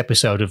next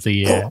episode of the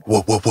year.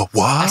 What?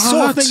 I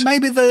sort of think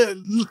maybe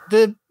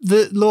the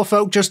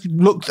Lorefolk just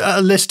looked at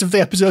a list of the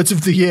episodes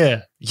of the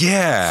year.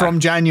 Yeah. From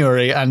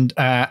January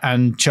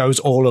and chose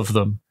all of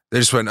them. They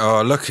just went,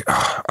 look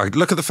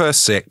at the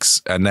first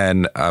 6 and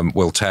then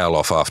we'll tail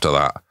off after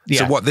that. Yeah.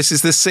 So what, this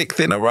is the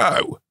 6th in a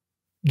row?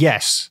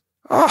 Yes.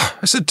 Oh,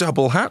 it's a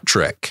double hat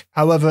trick.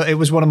 However, it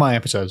was one of my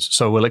episodes,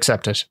 so we'll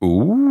accept it.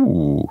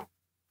 Ooh.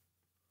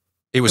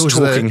 It was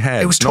Talking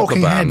Heads, it was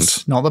Talking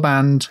Heads, not the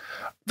band.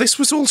 This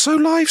was also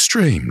live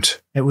streamed.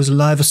 It was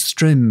live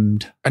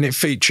streamed. And it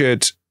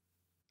featured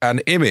an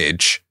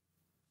image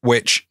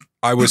which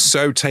I was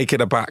so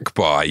taken aback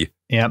by.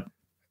 Yep.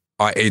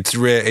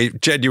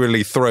 It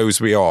genuinely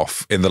throws me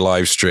off in the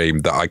live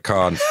stream that I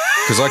can't,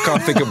 because I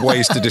can't think of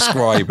ways to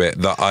describe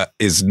it that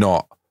is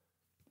not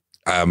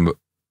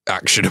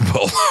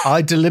actionable.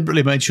 I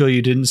deliberately made sure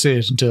you didn't see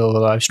it until the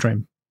live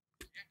stream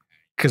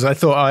because I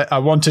thought I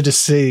wanted to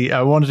see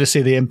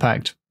the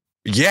impact.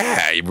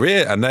 Yeah,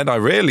 and then I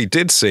really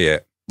did see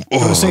it.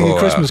 I was singing a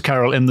Christmas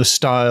carol in the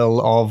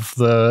style of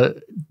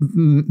the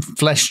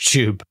flesh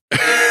tube.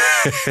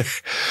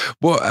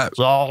 What?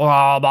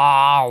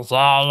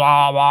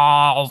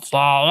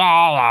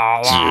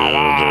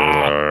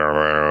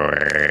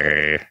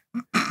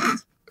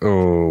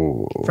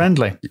 Oh,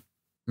 friendly.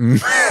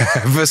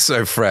 Ever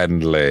so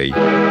friendly.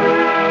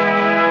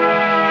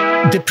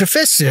 The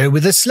professor,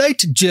 with a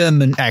slight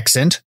German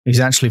accent, he's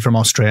actually from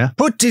Austria,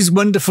 put his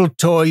wonderful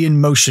toy in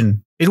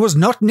motion. It was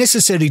not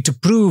necessary to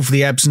prove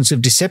the absence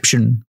of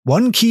deception.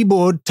 One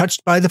keyboard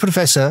touched by the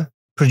professor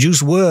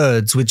produced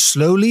words which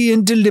slowly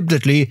and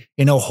deliberately,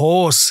 in a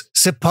hoarse,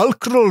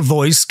 sepulchral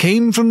voice,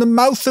 came from the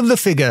mouth of the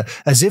figure,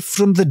 as if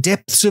from the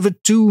depths of a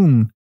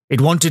tomb. It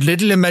wanted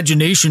little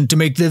imagination to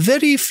make the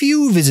very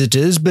few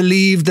visitors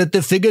believe that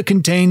the figure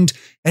contained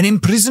an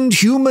imprisoned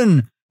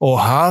human or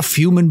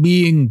half-human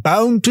being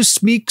bound to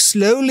speak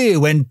slowly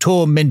when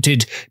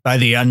tormented by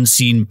the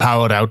unseen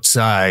power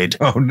outside.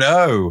 Oh,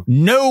 no.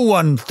 No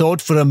one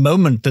thought for a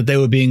moment that they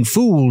were being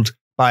fooled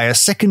by a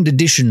second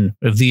edition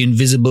of the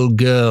Invisible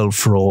Girl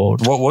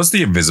fraud. What was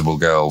the Invisible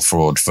Girl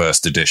fraud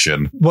first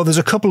edition? Well, there's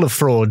a couple of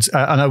frauds,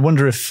 and I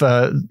wonder if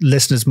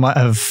listeners might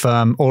have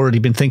already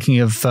been thinking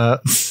of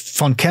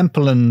von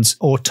Kempelen's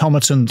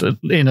automaton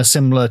in a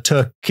similar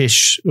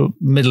Turkish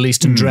Middle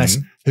Eastern dress,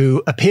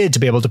 who appeared to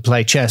be able to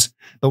play chess,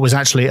 but was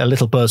actually a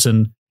little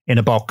person in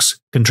a box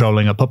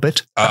controlling a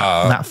puppet.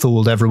 That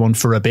fooled everyone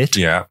for a bit.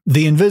 Yeah.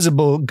 The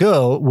Invisible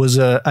Girl was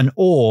an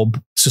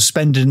orb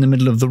suspended in the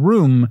middle of the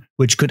room,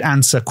 which could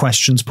answer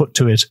questions put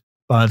to it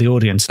by the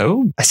audience.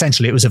 Oh.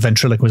 Essentially, it was a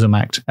ventriloquism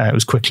act. It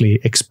was quickly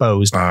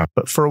exposed.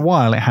 But for a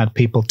while, it had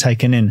people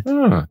taken in.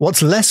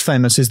 What's less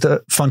famous is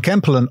that Von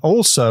Kempelen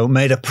also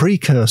made a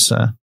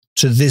precursor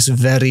to this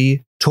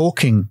very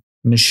talking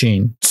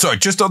machine. Sorry,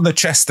 just on the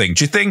chess thing,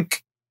 do you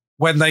think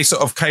when they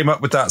sort of came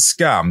up with that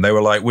scam, they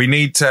were like,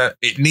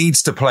 it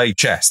needs to play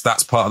chess.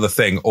 That's part of the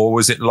thing. Or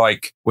was it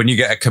like when you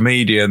get a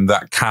comedian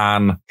that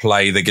can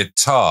play the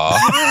guitar,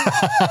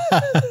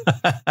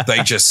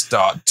 they just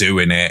start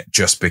doing it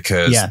just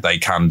because they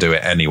can do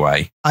it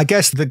anyway? I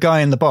guess the guy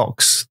in the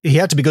box, he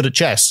had to be good at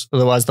chess.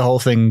 Otherwise, the whole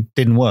thing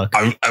didn't work.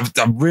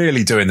 I'm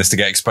really doing this to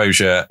get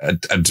exposure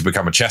and to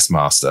become a chess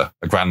master,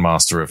 a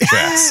grandmaster of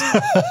chess.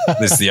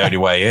 This is the only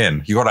way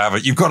in. You've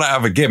got to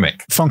have a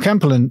gimmick. Von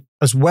Kempelen,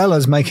 as well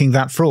as making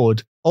that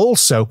fraud,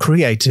 also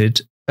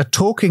created a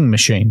talking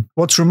machine.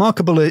 What's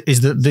remarkable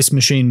is that this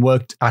machine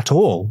worked at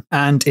all,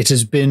 and it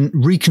has been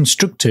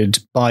reconstructed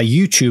by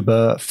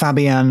YouTuber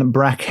Fabian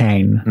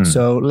Brackhane.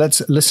 So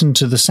let's listen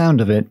to the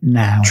sound of it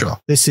now. Sure.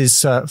 This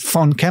is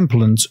Von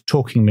Kempelen's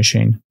talking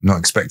machine. Not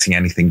expecting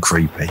anything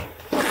creepy.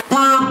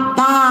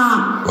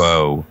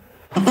 Whoa.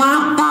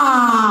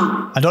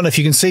 I don't know if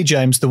you can see,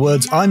 James, the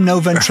words "I'm no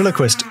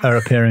ventriloquist" are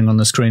appearing on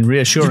the screen,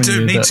 reassuring you. You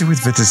don't need to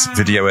with this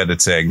video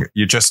editing.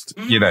 You just,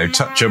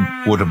 touch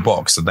a wooden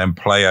box and then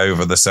play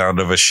over the sound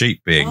of a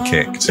sheep being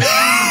kicked.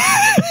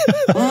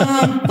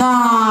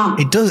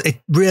 It does.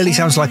 It really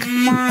sounds like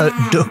a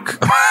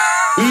duck.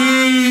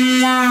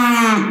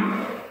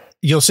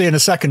 You'll see in a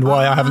second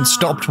why I haven't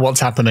stopped what's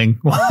happening,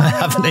 why I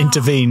haven't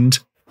intervened.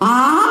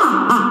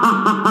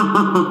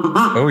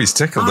 Oh, he's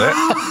tickled it.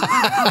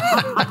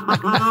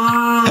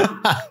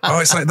 Oh,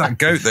 it's like that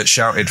goat that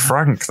shouted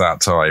Frank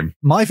that time.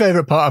 My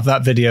favourite part of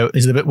that video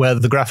is the bit where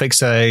the graphic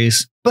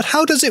says, "But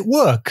how does it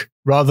work?"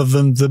 rather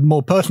than the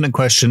more pertinent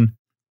question,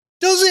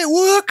 "Does it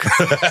work?"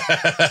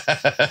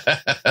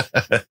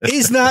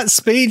 Is that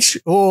speech?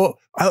 Or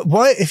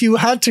why, if you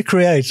had to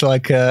create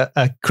like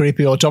a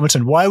creepy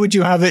automaton, why would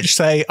you have it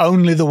say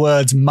only the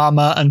words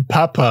mama and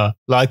papa?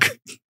 Like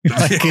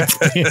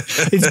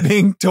it's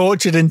being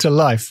tortured into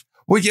life.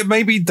 Well, yeah,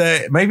 maybe he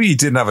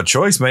didn't have a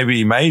choice. Maybe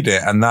he made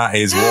it, and that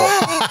is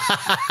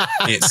what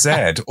it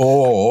said.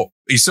 Or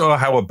he saw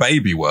how a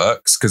baby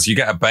works, because you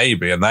get a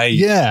baby and they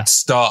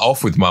start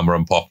off with mama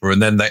and papa, and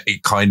then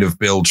it kind of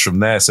builds from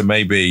there. So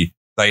maybe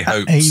they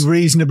hoped. He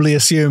reasonably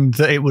assumed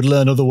that it would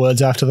learn other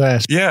words after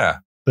that. Yeah.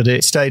 But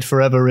it stayed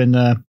forever in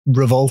a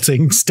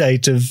revolting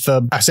state of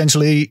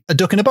essentially a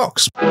duck in a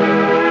box.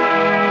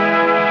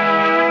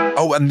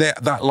 Oh, and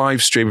that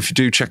live stream, if you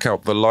do check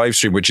out the live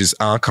stream, which is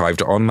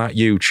archived on that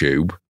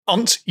YouTube.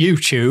 On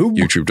YouTube.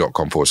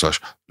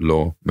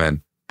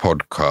 YouTube.com/Loremen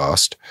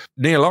podcast.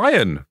 Neil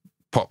Iron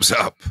pops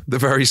up, the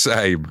very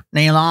same.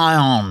 Neil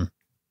Iron.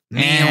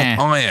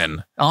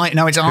 Iron.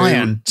 No, it's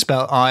Iron,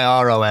 spelled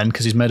I-R-O-N,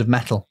 because he's made of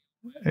metal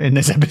in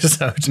this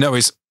episode. No,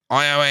 it's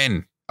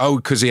I-O-N. Oh,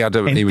 because he was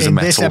a metal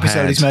In this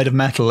episode, he's made of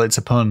metal. It's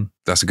a pun.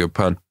 That's a good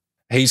pun.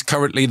 He's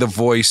currently the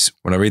voice,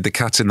 when I read The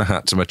Cat in the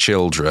Hat to my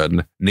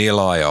children, Neil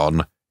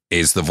Iron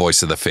is the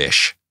voice of the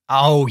fish.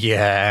 Oh,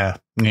 yeah.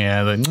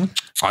 Yeah.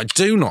 I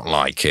do not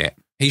like it.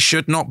 He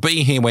should not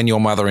be here when your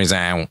mother is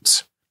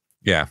out.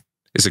 Yeah,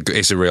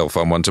 it's a real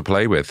fun one to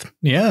play with.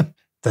 Yeah.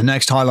 The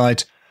next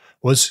highlight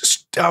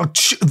was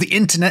the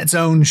internet's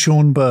own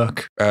Sean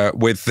Burke. I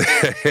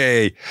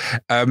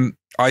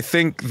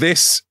think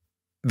the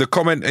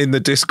comment in the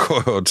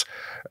Discord,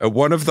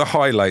 one of the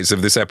highlights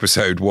of this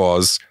episode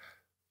was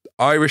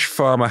Irish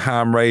farmer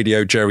ham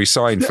radio Jerry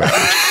Seinfeld.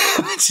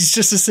 It's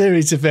just a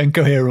series of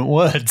incoherent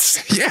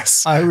words.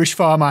 Yes. Irish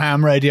farmer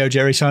ham radio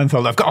Jerry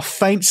Seinfeld. I've got a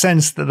faint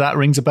sense that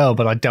rings a bell,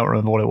 but I don't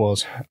remember what it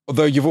was.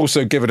 Although you've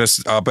also given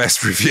us our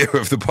best review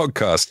of the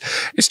podcast.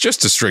 It's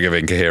just a string of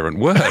incoherent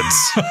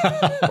words.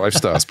 5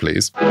 stars,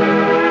 please.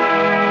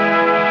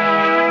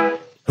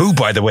 Who,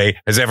 by the way,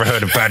 has ever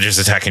heard of badgers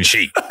attacking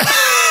sheep?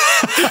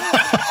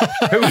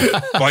 Who,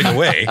 by the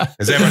way,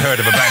 has ever heard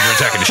of a badger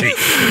attacking a sheep?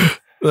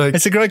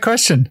 It's a great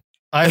question.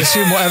 I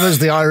assume whatever's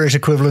the Irish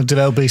equivalent of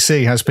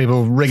LBC has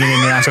people ringing in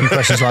and asking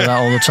questions like that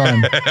all the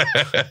time.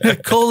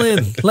 Call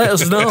in. Let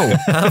us know.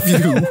 Have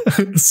you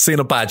seen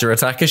a badger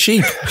attack a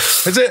sheep?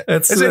 Has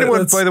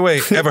anyone, by the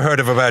way, ever heard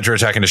of a badger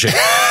attacking a sheep?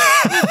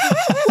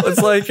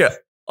 It's like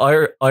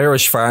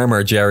Irish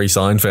farmer Jerry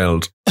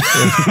Seinfeld.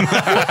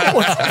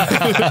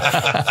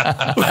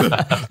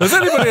 Has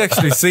anybody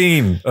actually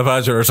seen a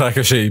badger attack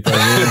a sheep?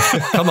 I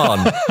mean, come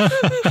on.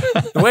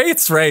 The way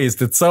it's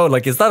phrased, it's so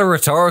like, is that a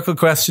rhetorical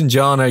question,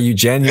 John? Are you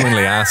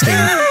genuinely asking?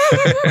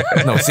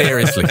 No,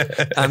 seriously.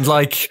 And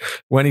like,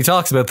 when he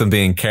talks about them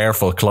being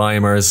careful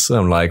climbers,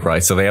 I'm like,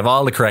 right, so they have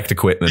all the correct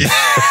equipment.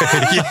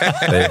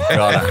 They've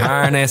got a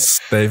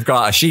harness. They've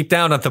got a sheep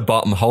down at the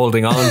bottom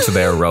holding on to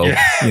their rope.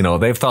 You know,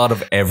 they've thought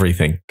of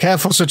everything.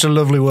 Careful, such a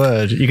lovely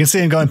word. You can see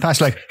him going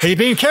past like, are you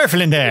being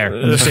careful in there?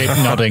 And the sheep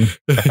nodding.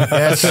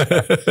 Yes.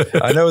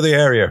 I know the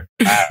area.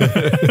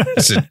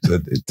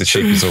 The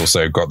sheep has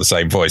also got the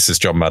same voice as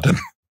John Madden.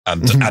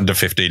 and a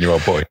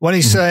 15-year-old boy. When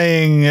he's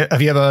saying,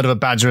 have you ever heard of a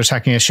badger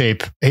attacking a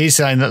sheep? He's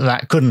saying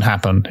that couldn't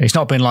happen. He's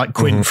not being like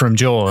Quint from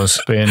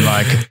Jaws, being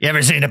like, you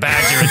ever seen a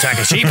badger attack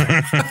a sheep?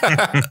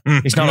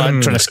 He's not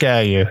like trying to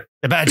scare you.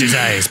 The badger's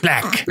eye is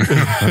black,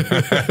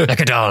 like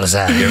a doll's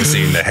eye. You ever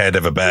seen the head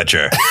of a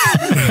badger?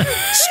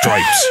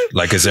 Stripes,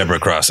 like a zebra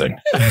crossing.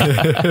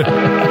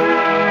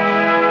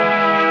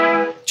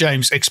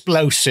 James,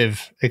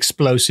 explosive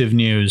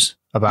news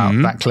about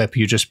that clip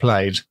you just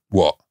played.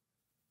 What?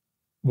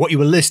 What you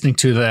were listening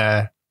to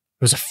there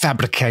was a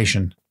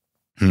fabrication.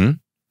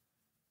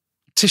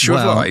 Tissue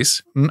of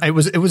lies? It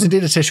was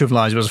indeed a tissue of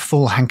lies. It was a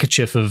full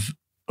handkerchief of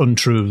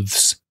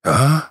untruths.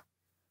 I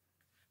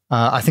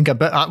think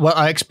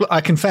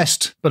I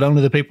confessed, but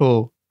only the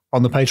people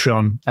on the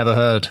Patreon ever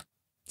heard.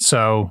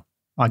 So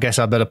I guess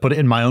I better put it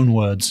in my own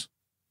words.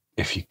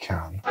 If you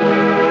can.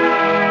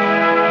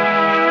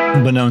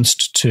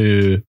 Unbeknownst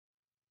to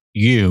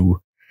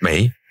you.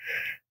 Me?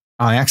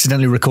 I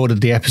accidentally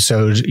recorded the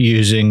episode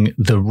using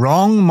the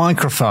wrong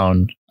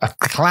microphone. A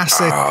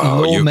classic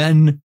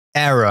Loremen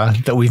error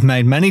that we've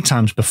made many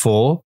times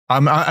before.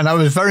 And I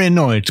was very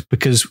annoyed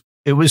because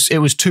it was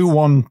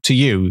 2-1 to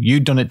you.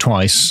 You'd done it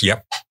twice.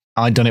 Yep.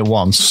 I'd done it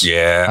once.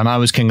 Yeah. And I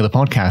was king of the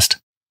podcast.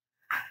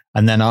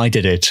 And then I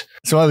did it.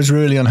 So I was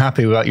really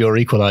unhappy about your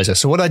equalizer.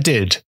 So what I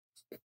did,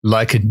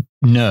 like a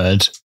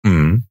nerd,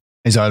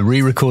 is I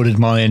re-recorded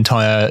my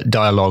entire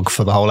dialogue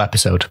for the whole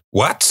episode.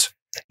 What?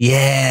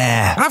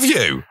 Yeah. Have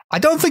you? I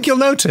don't think you'll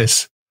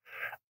notice.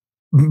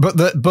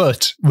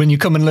 But when you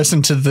come and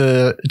listen to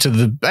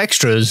the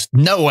extras,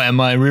 nowhere am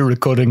I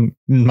re-recording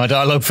my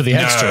dialogue for the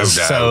extras.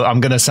 No. So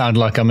I'm going to sound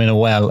like I'm in a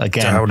well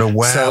again. Down a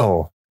well.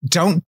 So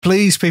don't,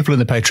 please, people in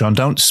the Patreon,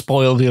 don't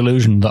spoil the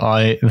illusion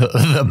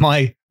that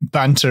my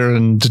banter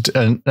and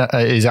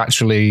is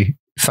actually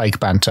fake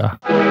banter.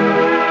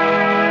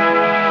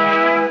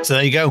 So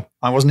there you go.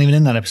 I wasn't even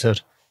in that episode.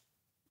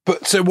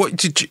 But so what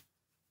did you?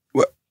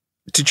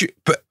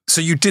 But so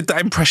you did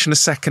that impression a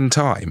second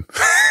time?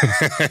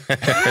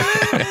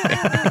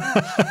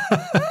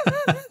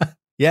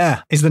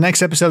 Yeah. Is the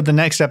next episode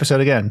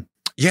again?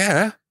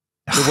 Yeah.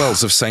 The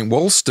Wells of St.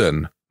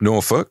 Walstan,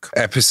 Norfolk,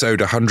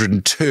 episode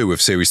 102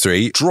 of Series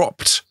 3,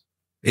 dropped.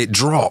 It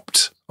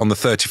dropped on the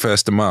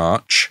 31st of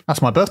March.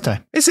 That's my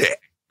birthday. Is it?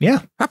 Yeah.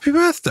 Happy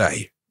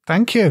birthday.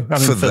 Thank you. I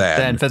mean, for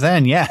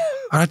then, yeah.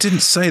 I didn't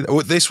say that.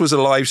 Well, this was a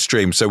live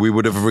stream, so we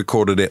would have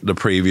recorded it the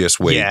previous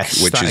week,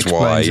 yes, which is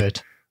why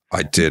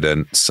I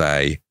didn't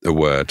say a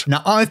word.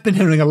 Now, I've been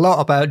hearing a lot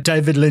about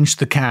David Lynch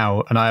the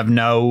cow, and I have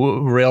no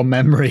real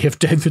memory of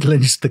David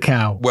Lynch the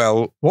cow.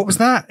 Well, what was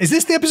that? Is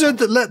this the episode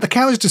that Let the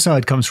Cows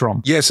Decide comes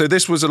from? Yeah, so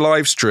this was a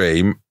live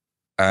stream,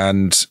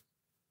 and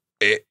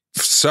it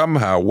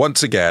somehow,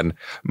 once again,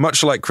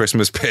 much like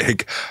Christmas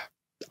Pig,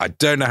 I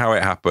don't know how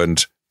it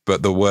happened,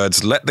 but the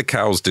words "Let the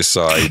cows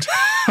decide"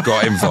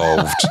 got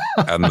involved,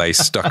 and they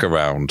stuck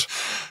around.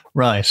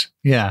 Right,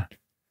 yeah.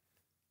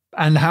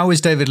 And how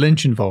is David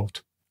Lynch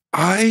involved?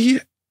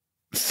 I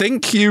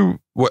think you...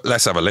 Well,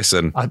 let's have a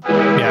listen.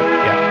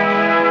 Yeah.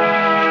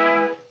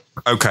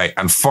 Okay,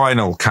 and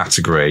final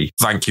category.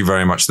 Thank you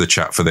very much to the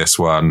chat for this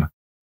one.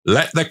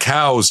 Let the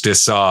cows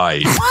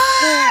decide.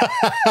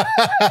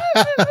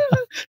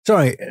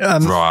 Sorry.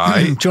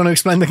 Right. Do you want to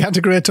explain the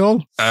category at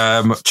all?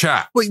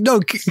 Chat. Wait,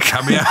 no.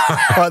 Come here.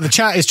 Right, the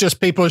chat is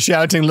just people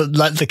shouting,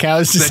 let the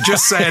cows decide. They're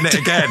just saying it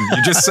again.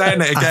 You're just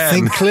saying it again. I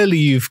think clearly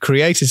you've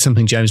created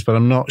something, James, but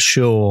I'm not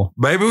sure.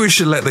 Maybe we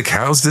should let the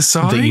cows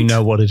decide. That you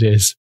know what it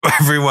is.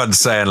 Everyone's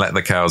saying let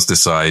the cows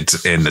decide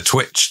in the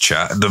Twitch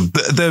chat.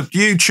 The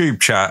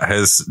YouTube chat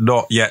has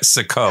not yet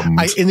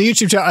succumbed. In the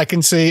YouTube chat, I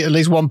can see at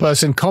least one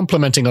person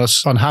complimenting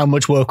us on how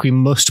much work we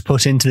must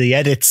put into the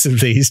edits of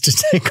these to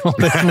take all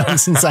this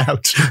nonsense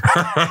out.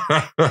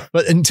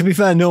 But and to be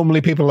fair,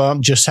 normally people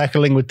aren't just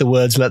heckling with the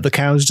words, let the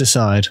cows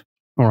decide.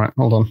 All right,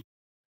 hold on.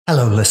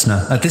 Hello,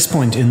 listener. At this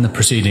point in the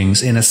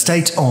proceedings, in a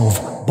state of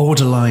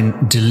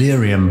borderline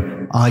delirium,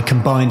 I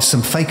combined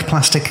some fake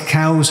plastic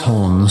cow's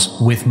horns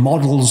with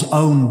model's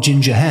own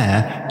ginger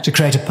hair to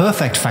create a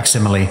perfect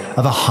facsimile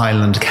of a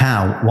Highland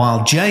cow,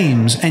 while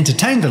James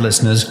entertained the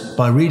listeners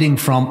by reading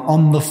from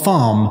On the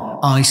Farm,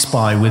 I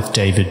Spy with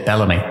David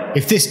Bellamy.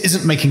 If this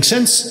isn't making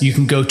sense, you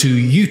can go to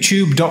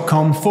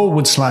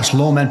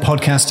youtube.com/Loremen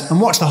podcast and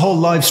watch the whole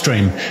live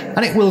stream,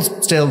 and it will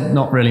still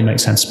not really make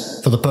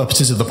sense. For the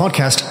purposes of the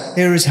podcast,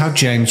 here is how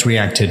James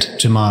reacted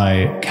to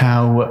my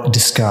cow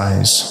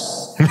disguise.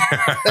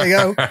 There you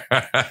go.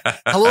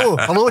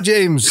 Hello,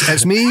 James.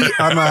 It's me.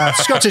 I'm a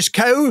Scottish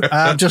cow.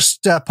 I've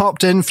just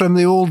popped in from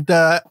the old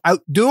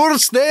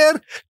outdoors there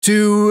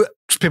to...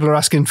 People are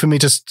asking for me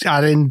to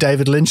add in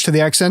David Lynch to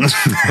the accent.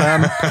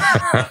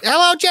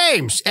 Hello,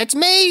 James. It's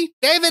me,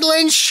 David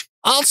Lynch,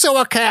 also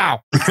a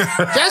cow.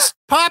 Just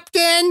popped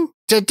in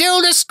to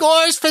do the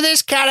scores for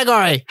this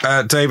category.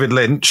 David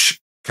Lynch,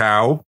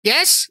 Cow.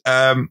 Yes?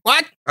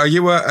 What? Are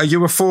you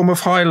a form of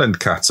Highland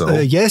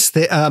cattle? Yes,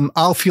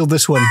 I'll field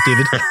this one,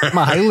 David. I'm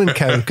a Highland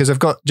cow because I've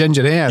got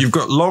ginger hair. You've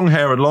got long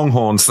hair and long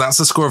horns. That's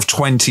a score of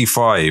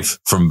 25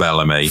 from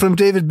Bellamy. From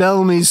David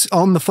Bellamy's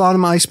On the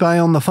Farm I Spy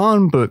on the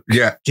Farm book.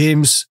 Yeah.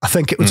 James, I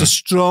think it was a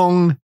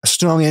strong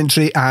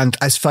entry, and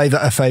it's 5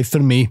 out of 5 for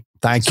me.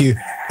 Thank you.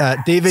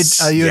 David,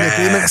 are you in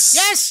agreement?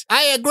 Yes,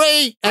 I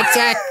agree. It's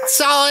a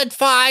solid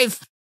 5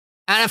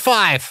 out of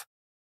 5.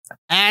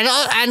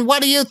 And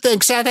what do you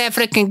think, South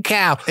African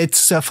cow?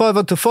 It's 5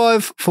 out of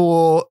 5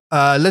 for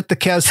Let the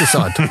Cows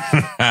Decide.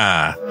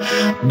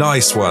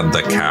 Nice one,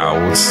 the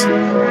cows.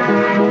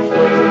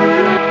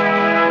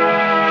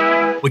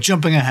 We're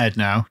jumping ahead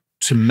now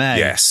to May.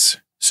 Yes.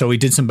 So we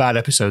did some bad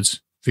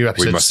episodes. A few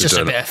episodes. We must have Just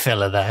done a bit of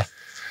filler there.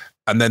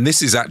 And then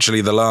this is actually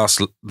the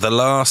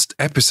last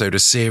episode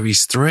of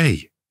Series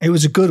 3. It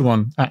was a good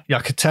one. I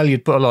could tell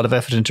you'd put a lot of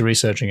effort into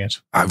researching it.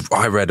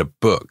 I read a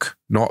book,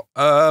 not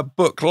a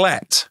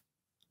booklet.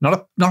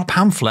 Not a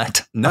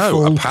pamphlet.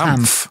 No, a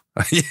pamphlet.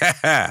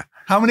 Yeah.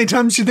 How many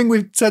times do you think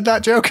we've said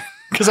that joke?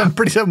 Because I'm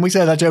pretty certain we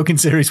said that joke in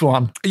Series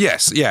 1.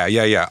 Yes,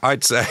 yeah.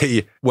 I'd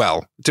say,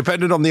 well,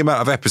 depending on the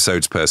amount of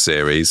episodes per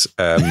series,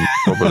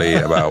 probably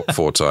about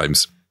 4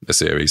 times a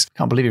series.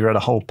 Can't believe you read a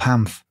whole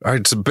pamphlet.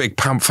 It's a big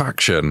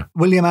pamphlection.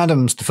 William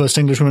Adams, the first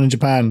Englishman in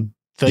Japan.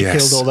 They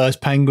killed all those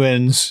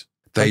penguins.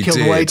 They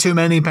killed way too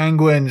many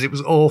penguins. It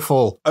was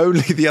awful.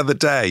 Only the other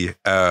day,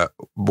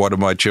 one of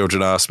my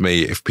children asked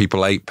me if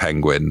people ate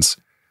penguins.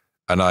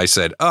 And I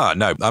said,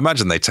 no, I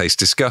imagine they taste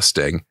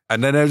disgusting.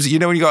 And then,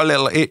 when you got a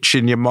little itch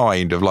in your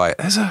mind of like,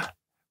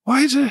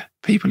 why do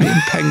people eating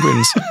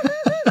penguins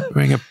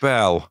ring a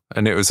bell?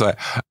 And it was like,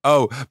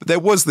 but there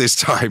was this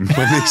time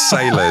when these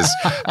sailors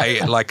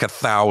ate like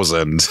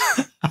 1,000.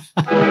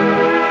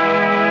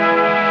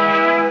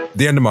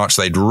 The end of March,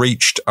 they'd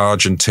reached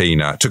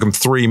Argentina. It took them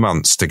 3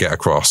 months to get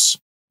across.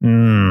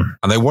 And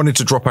they wanted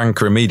to drop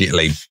anchor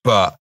immediately,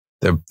 but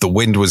the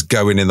wind was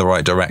going in the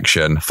right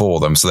direction for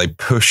them. So they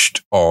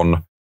pushed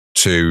on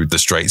to the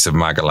Straits of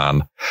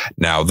Magellan.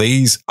 Now,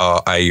 these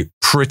are they're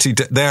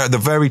at the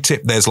very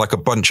tip. There's like a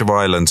bunch of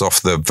islands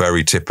off the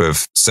very tip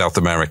of South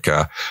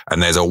America,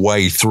 and there's a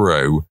way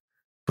through,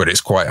 but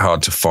it's quite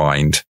hard to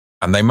find.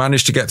 And they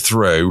managed to get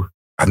through,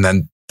 and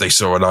then they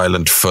saw an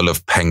island full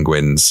of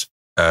penguins.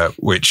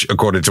 Which,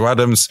 according to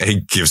Adams,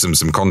 he gives them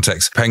some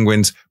context.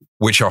 Penguins,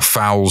 which are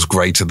fowls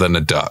greater than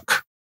a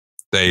duck.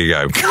 There you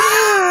go.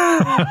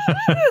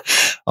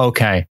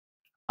 Okay.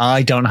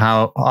 I don't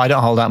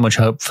hold that much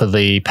hope for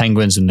the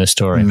penguins in this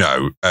story.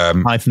 No.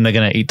 I think they're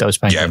going to eat those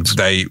penguins.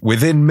 Yeah,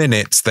 within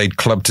minutes, they'd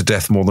clubbed to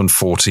death more than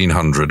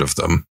 1,400 of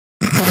them.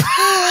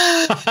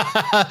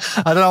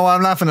 I don't know why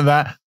I'm laughing at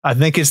that. I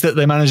think it's that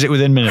they managed it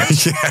within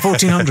minutes.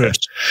 1,400.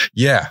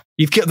 Yeah.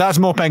 That's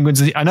more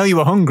penguins. I know you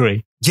were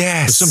hungry.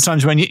 Yes.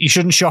 Sometimes when you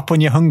shouldn't shop when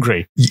you're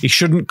hungry. You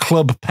shouldn't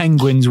club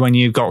penguins when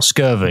you've got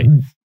scurvy.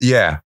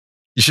 Yeah.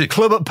 You should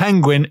club a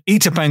penguin,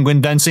 eat a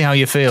penguin, then see how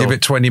you feel. Give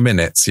it 20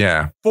 minutes.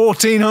 Yeah.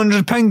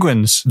 1,400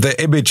 penguins.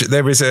 The image,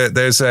 there's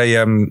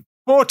a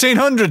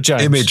 1,400,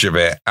 James. image of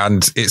it,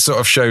 and it sort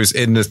of shows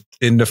in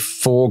the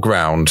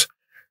foreground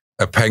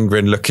a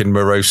penguin looking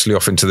morosely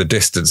off into the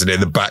distance, and in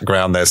the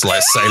background there's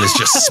like sailors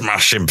just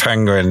smashing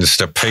penguins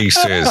to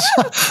pieces.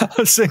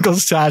 A single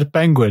sad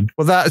penguin.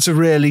 Well, that's a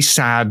really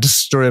sad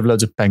story of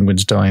loads of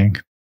penguins dying.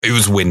 It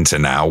was winter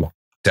now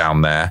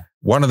down there.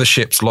 One of the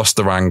ships lost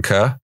their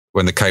anchor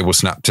when the cable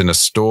snapped in a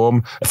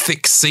storm. A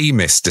thick sea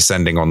mist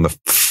descending on the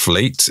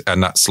fleet,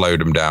 and that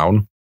slowed them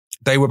down.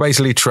 They were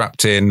basically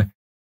trapped in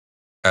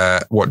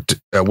one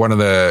of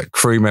the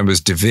crew members,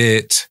 De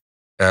Weert,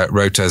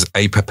 wrote as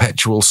a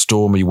perpetual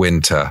stormy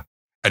winter.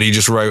 And he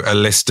just wrote a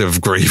list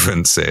of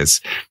grievances.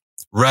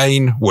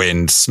 Rain,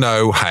 wind,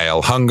 snow,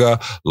 hail, hunger,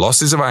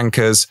 losses of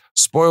anchors,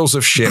 spoils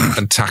of ship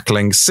and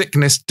tackling,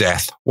 sickness,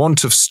 death,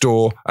 want of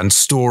store, and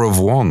store of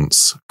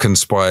wants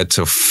conspired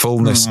to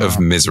fullness of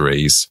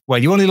miseries. Well,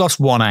 you only lost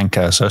one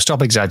anchor, so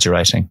stop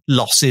exaggerating.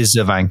 Losses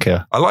of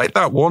anchor. I like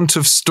that, want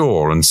of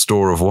store and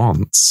store of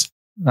wants.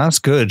 That's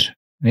good.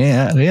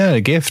 Yeah,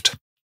 a gift.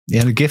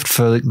 Yeah, a gift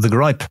for the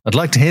gripe. I'd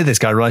like to hear this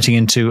guy writing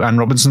into Anne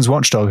Robinson's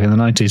Watchdog in the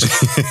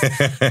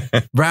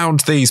 90s.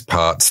 Round these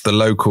parts, the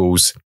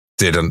locals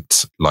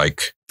didn't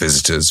like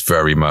visitors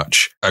very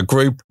much. A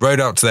group rowed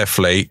out to their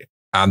fleet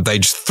and they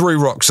just threw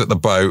rocks at the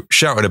boat,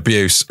 shouted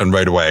abuse, and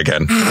rowed away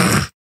again.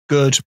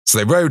 Good. So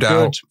they rowed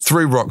out,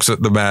 threw rocks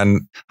at the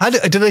men.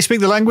 Did they speak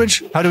the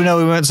language? How do we know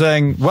we weren't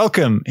saying,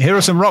 welcome, here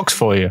are some rocks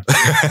for you?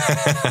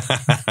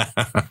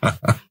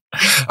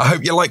 I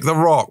hope you like the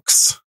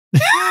rocks.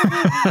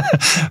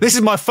 This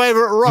is my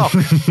favourite rock.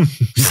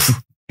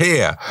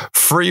 Here,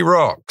 free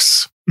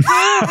rocks.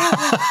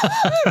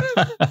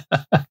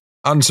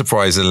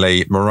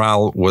 Unsurprisingly,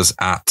 morale was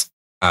at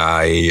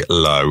a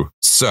low.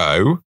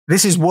 So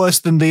this is worse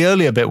than the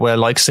earlier bit where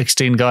like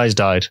 16 guys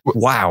died.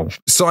 Wow.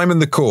 Simon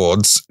the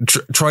Cords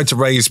tried to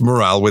raise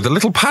morale with a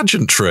little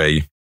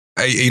pageantry.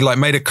 He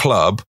made a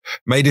club,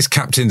 made his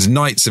captains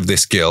knights of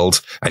this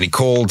guild, and he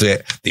called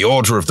it the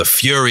Order of the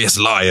Furious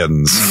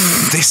Lions.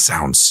 This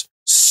sounds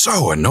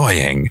So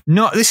annoying.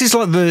 No, this is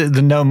like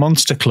the No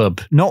Monster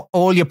Club. Not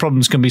all your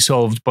problems can be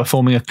solved by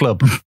forming a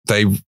club.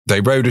 They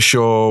rode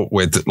ashore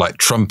with like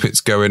trumpets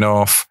going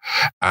off,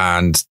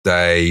 and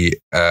they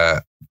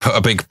put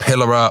a big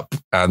pillar up,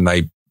 and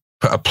they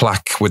put a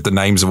plaque with the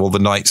names of all the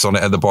knights on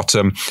it at the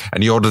bottom,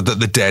 and he ordered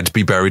that the dead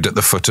be buried at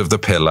the foot of the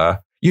pillar.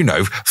 You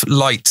know,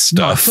 light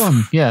stuff. No,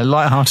 fun. Yeah,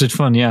 light-hearted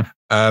fun, yeah.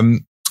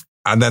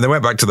 And then they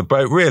went back to the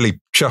boat,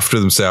 really chuffed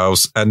with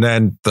themselves. And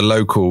then the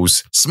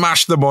locals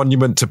smashed the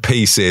monument to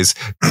pieces,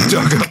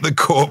 dug up the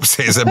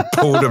corpses and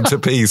pulled them to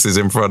pieces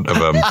in front of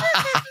them.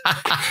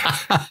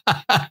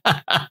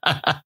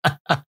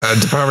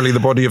 And apparently the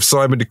body of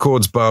Simon de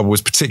Cord's barber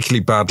was particularly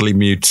badly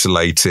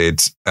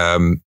mutilated.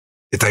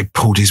 They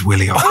pulled his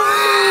willy off.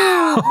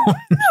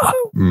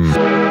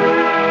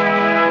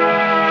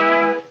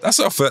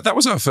 That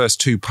was our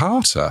first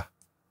two-parter.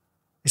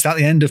 Is that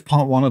the end of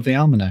part 1 of the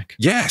Almanac?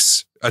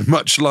 Yes. And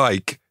much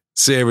like the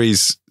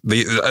series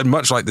 3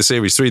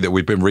 that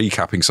we've been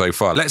recapping so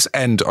far, let's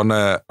end on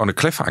a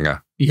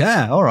cliffhanger.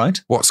 Yeah, all right.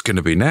 What's going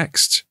to be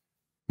next?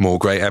 More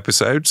great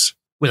episodes?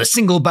 With a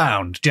single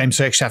bound, James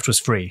Shakeshaft was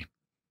free.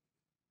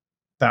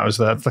 That was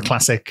the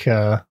classic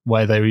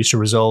way they used to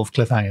resolve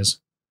cliffhangers.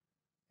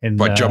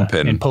 By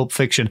jumping? In Pulp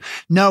Fiction.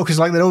 No, because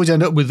like they'd always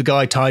end up with the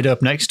guy tied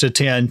up next to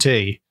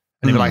TNT.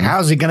 And they'd be like,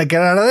 how's he going to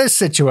get out of this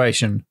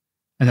situation?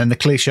 And then the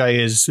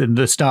cliche is, in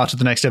the start of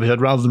the next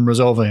episode, rather than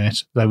resolving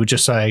it, they would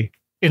just say,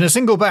 in a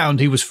single bound,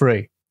 he was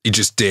free. He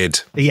just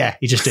did. Yeah,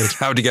 he just did.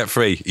 How did he get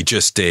free? He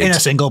just did. In a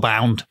single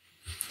bound.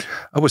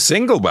 Oh, a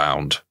single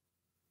bound?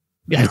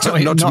 Yeah,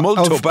 not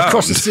multiple bound.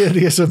 Across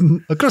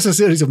a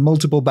series of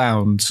multiple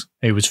bounds,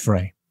 he was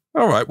free.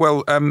 All right,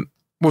 well,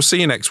 we'll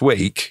see you next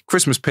week.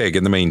 Christmas Pig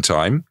in the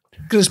meantime.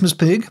 Christmas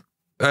Pig.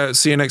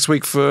 See you next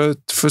week for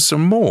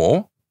some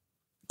more.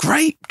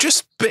 Great,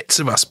 just bits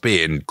of us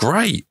being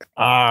great.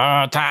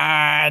 Oh,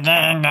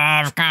 tidings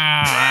of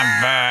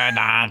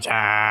confidence.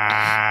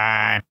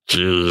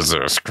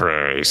 Jesus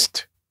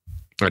Christ.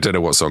 I don't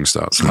know what song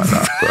starts like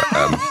that,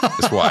 but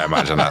it's what I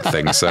imagine that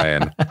thing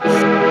saying.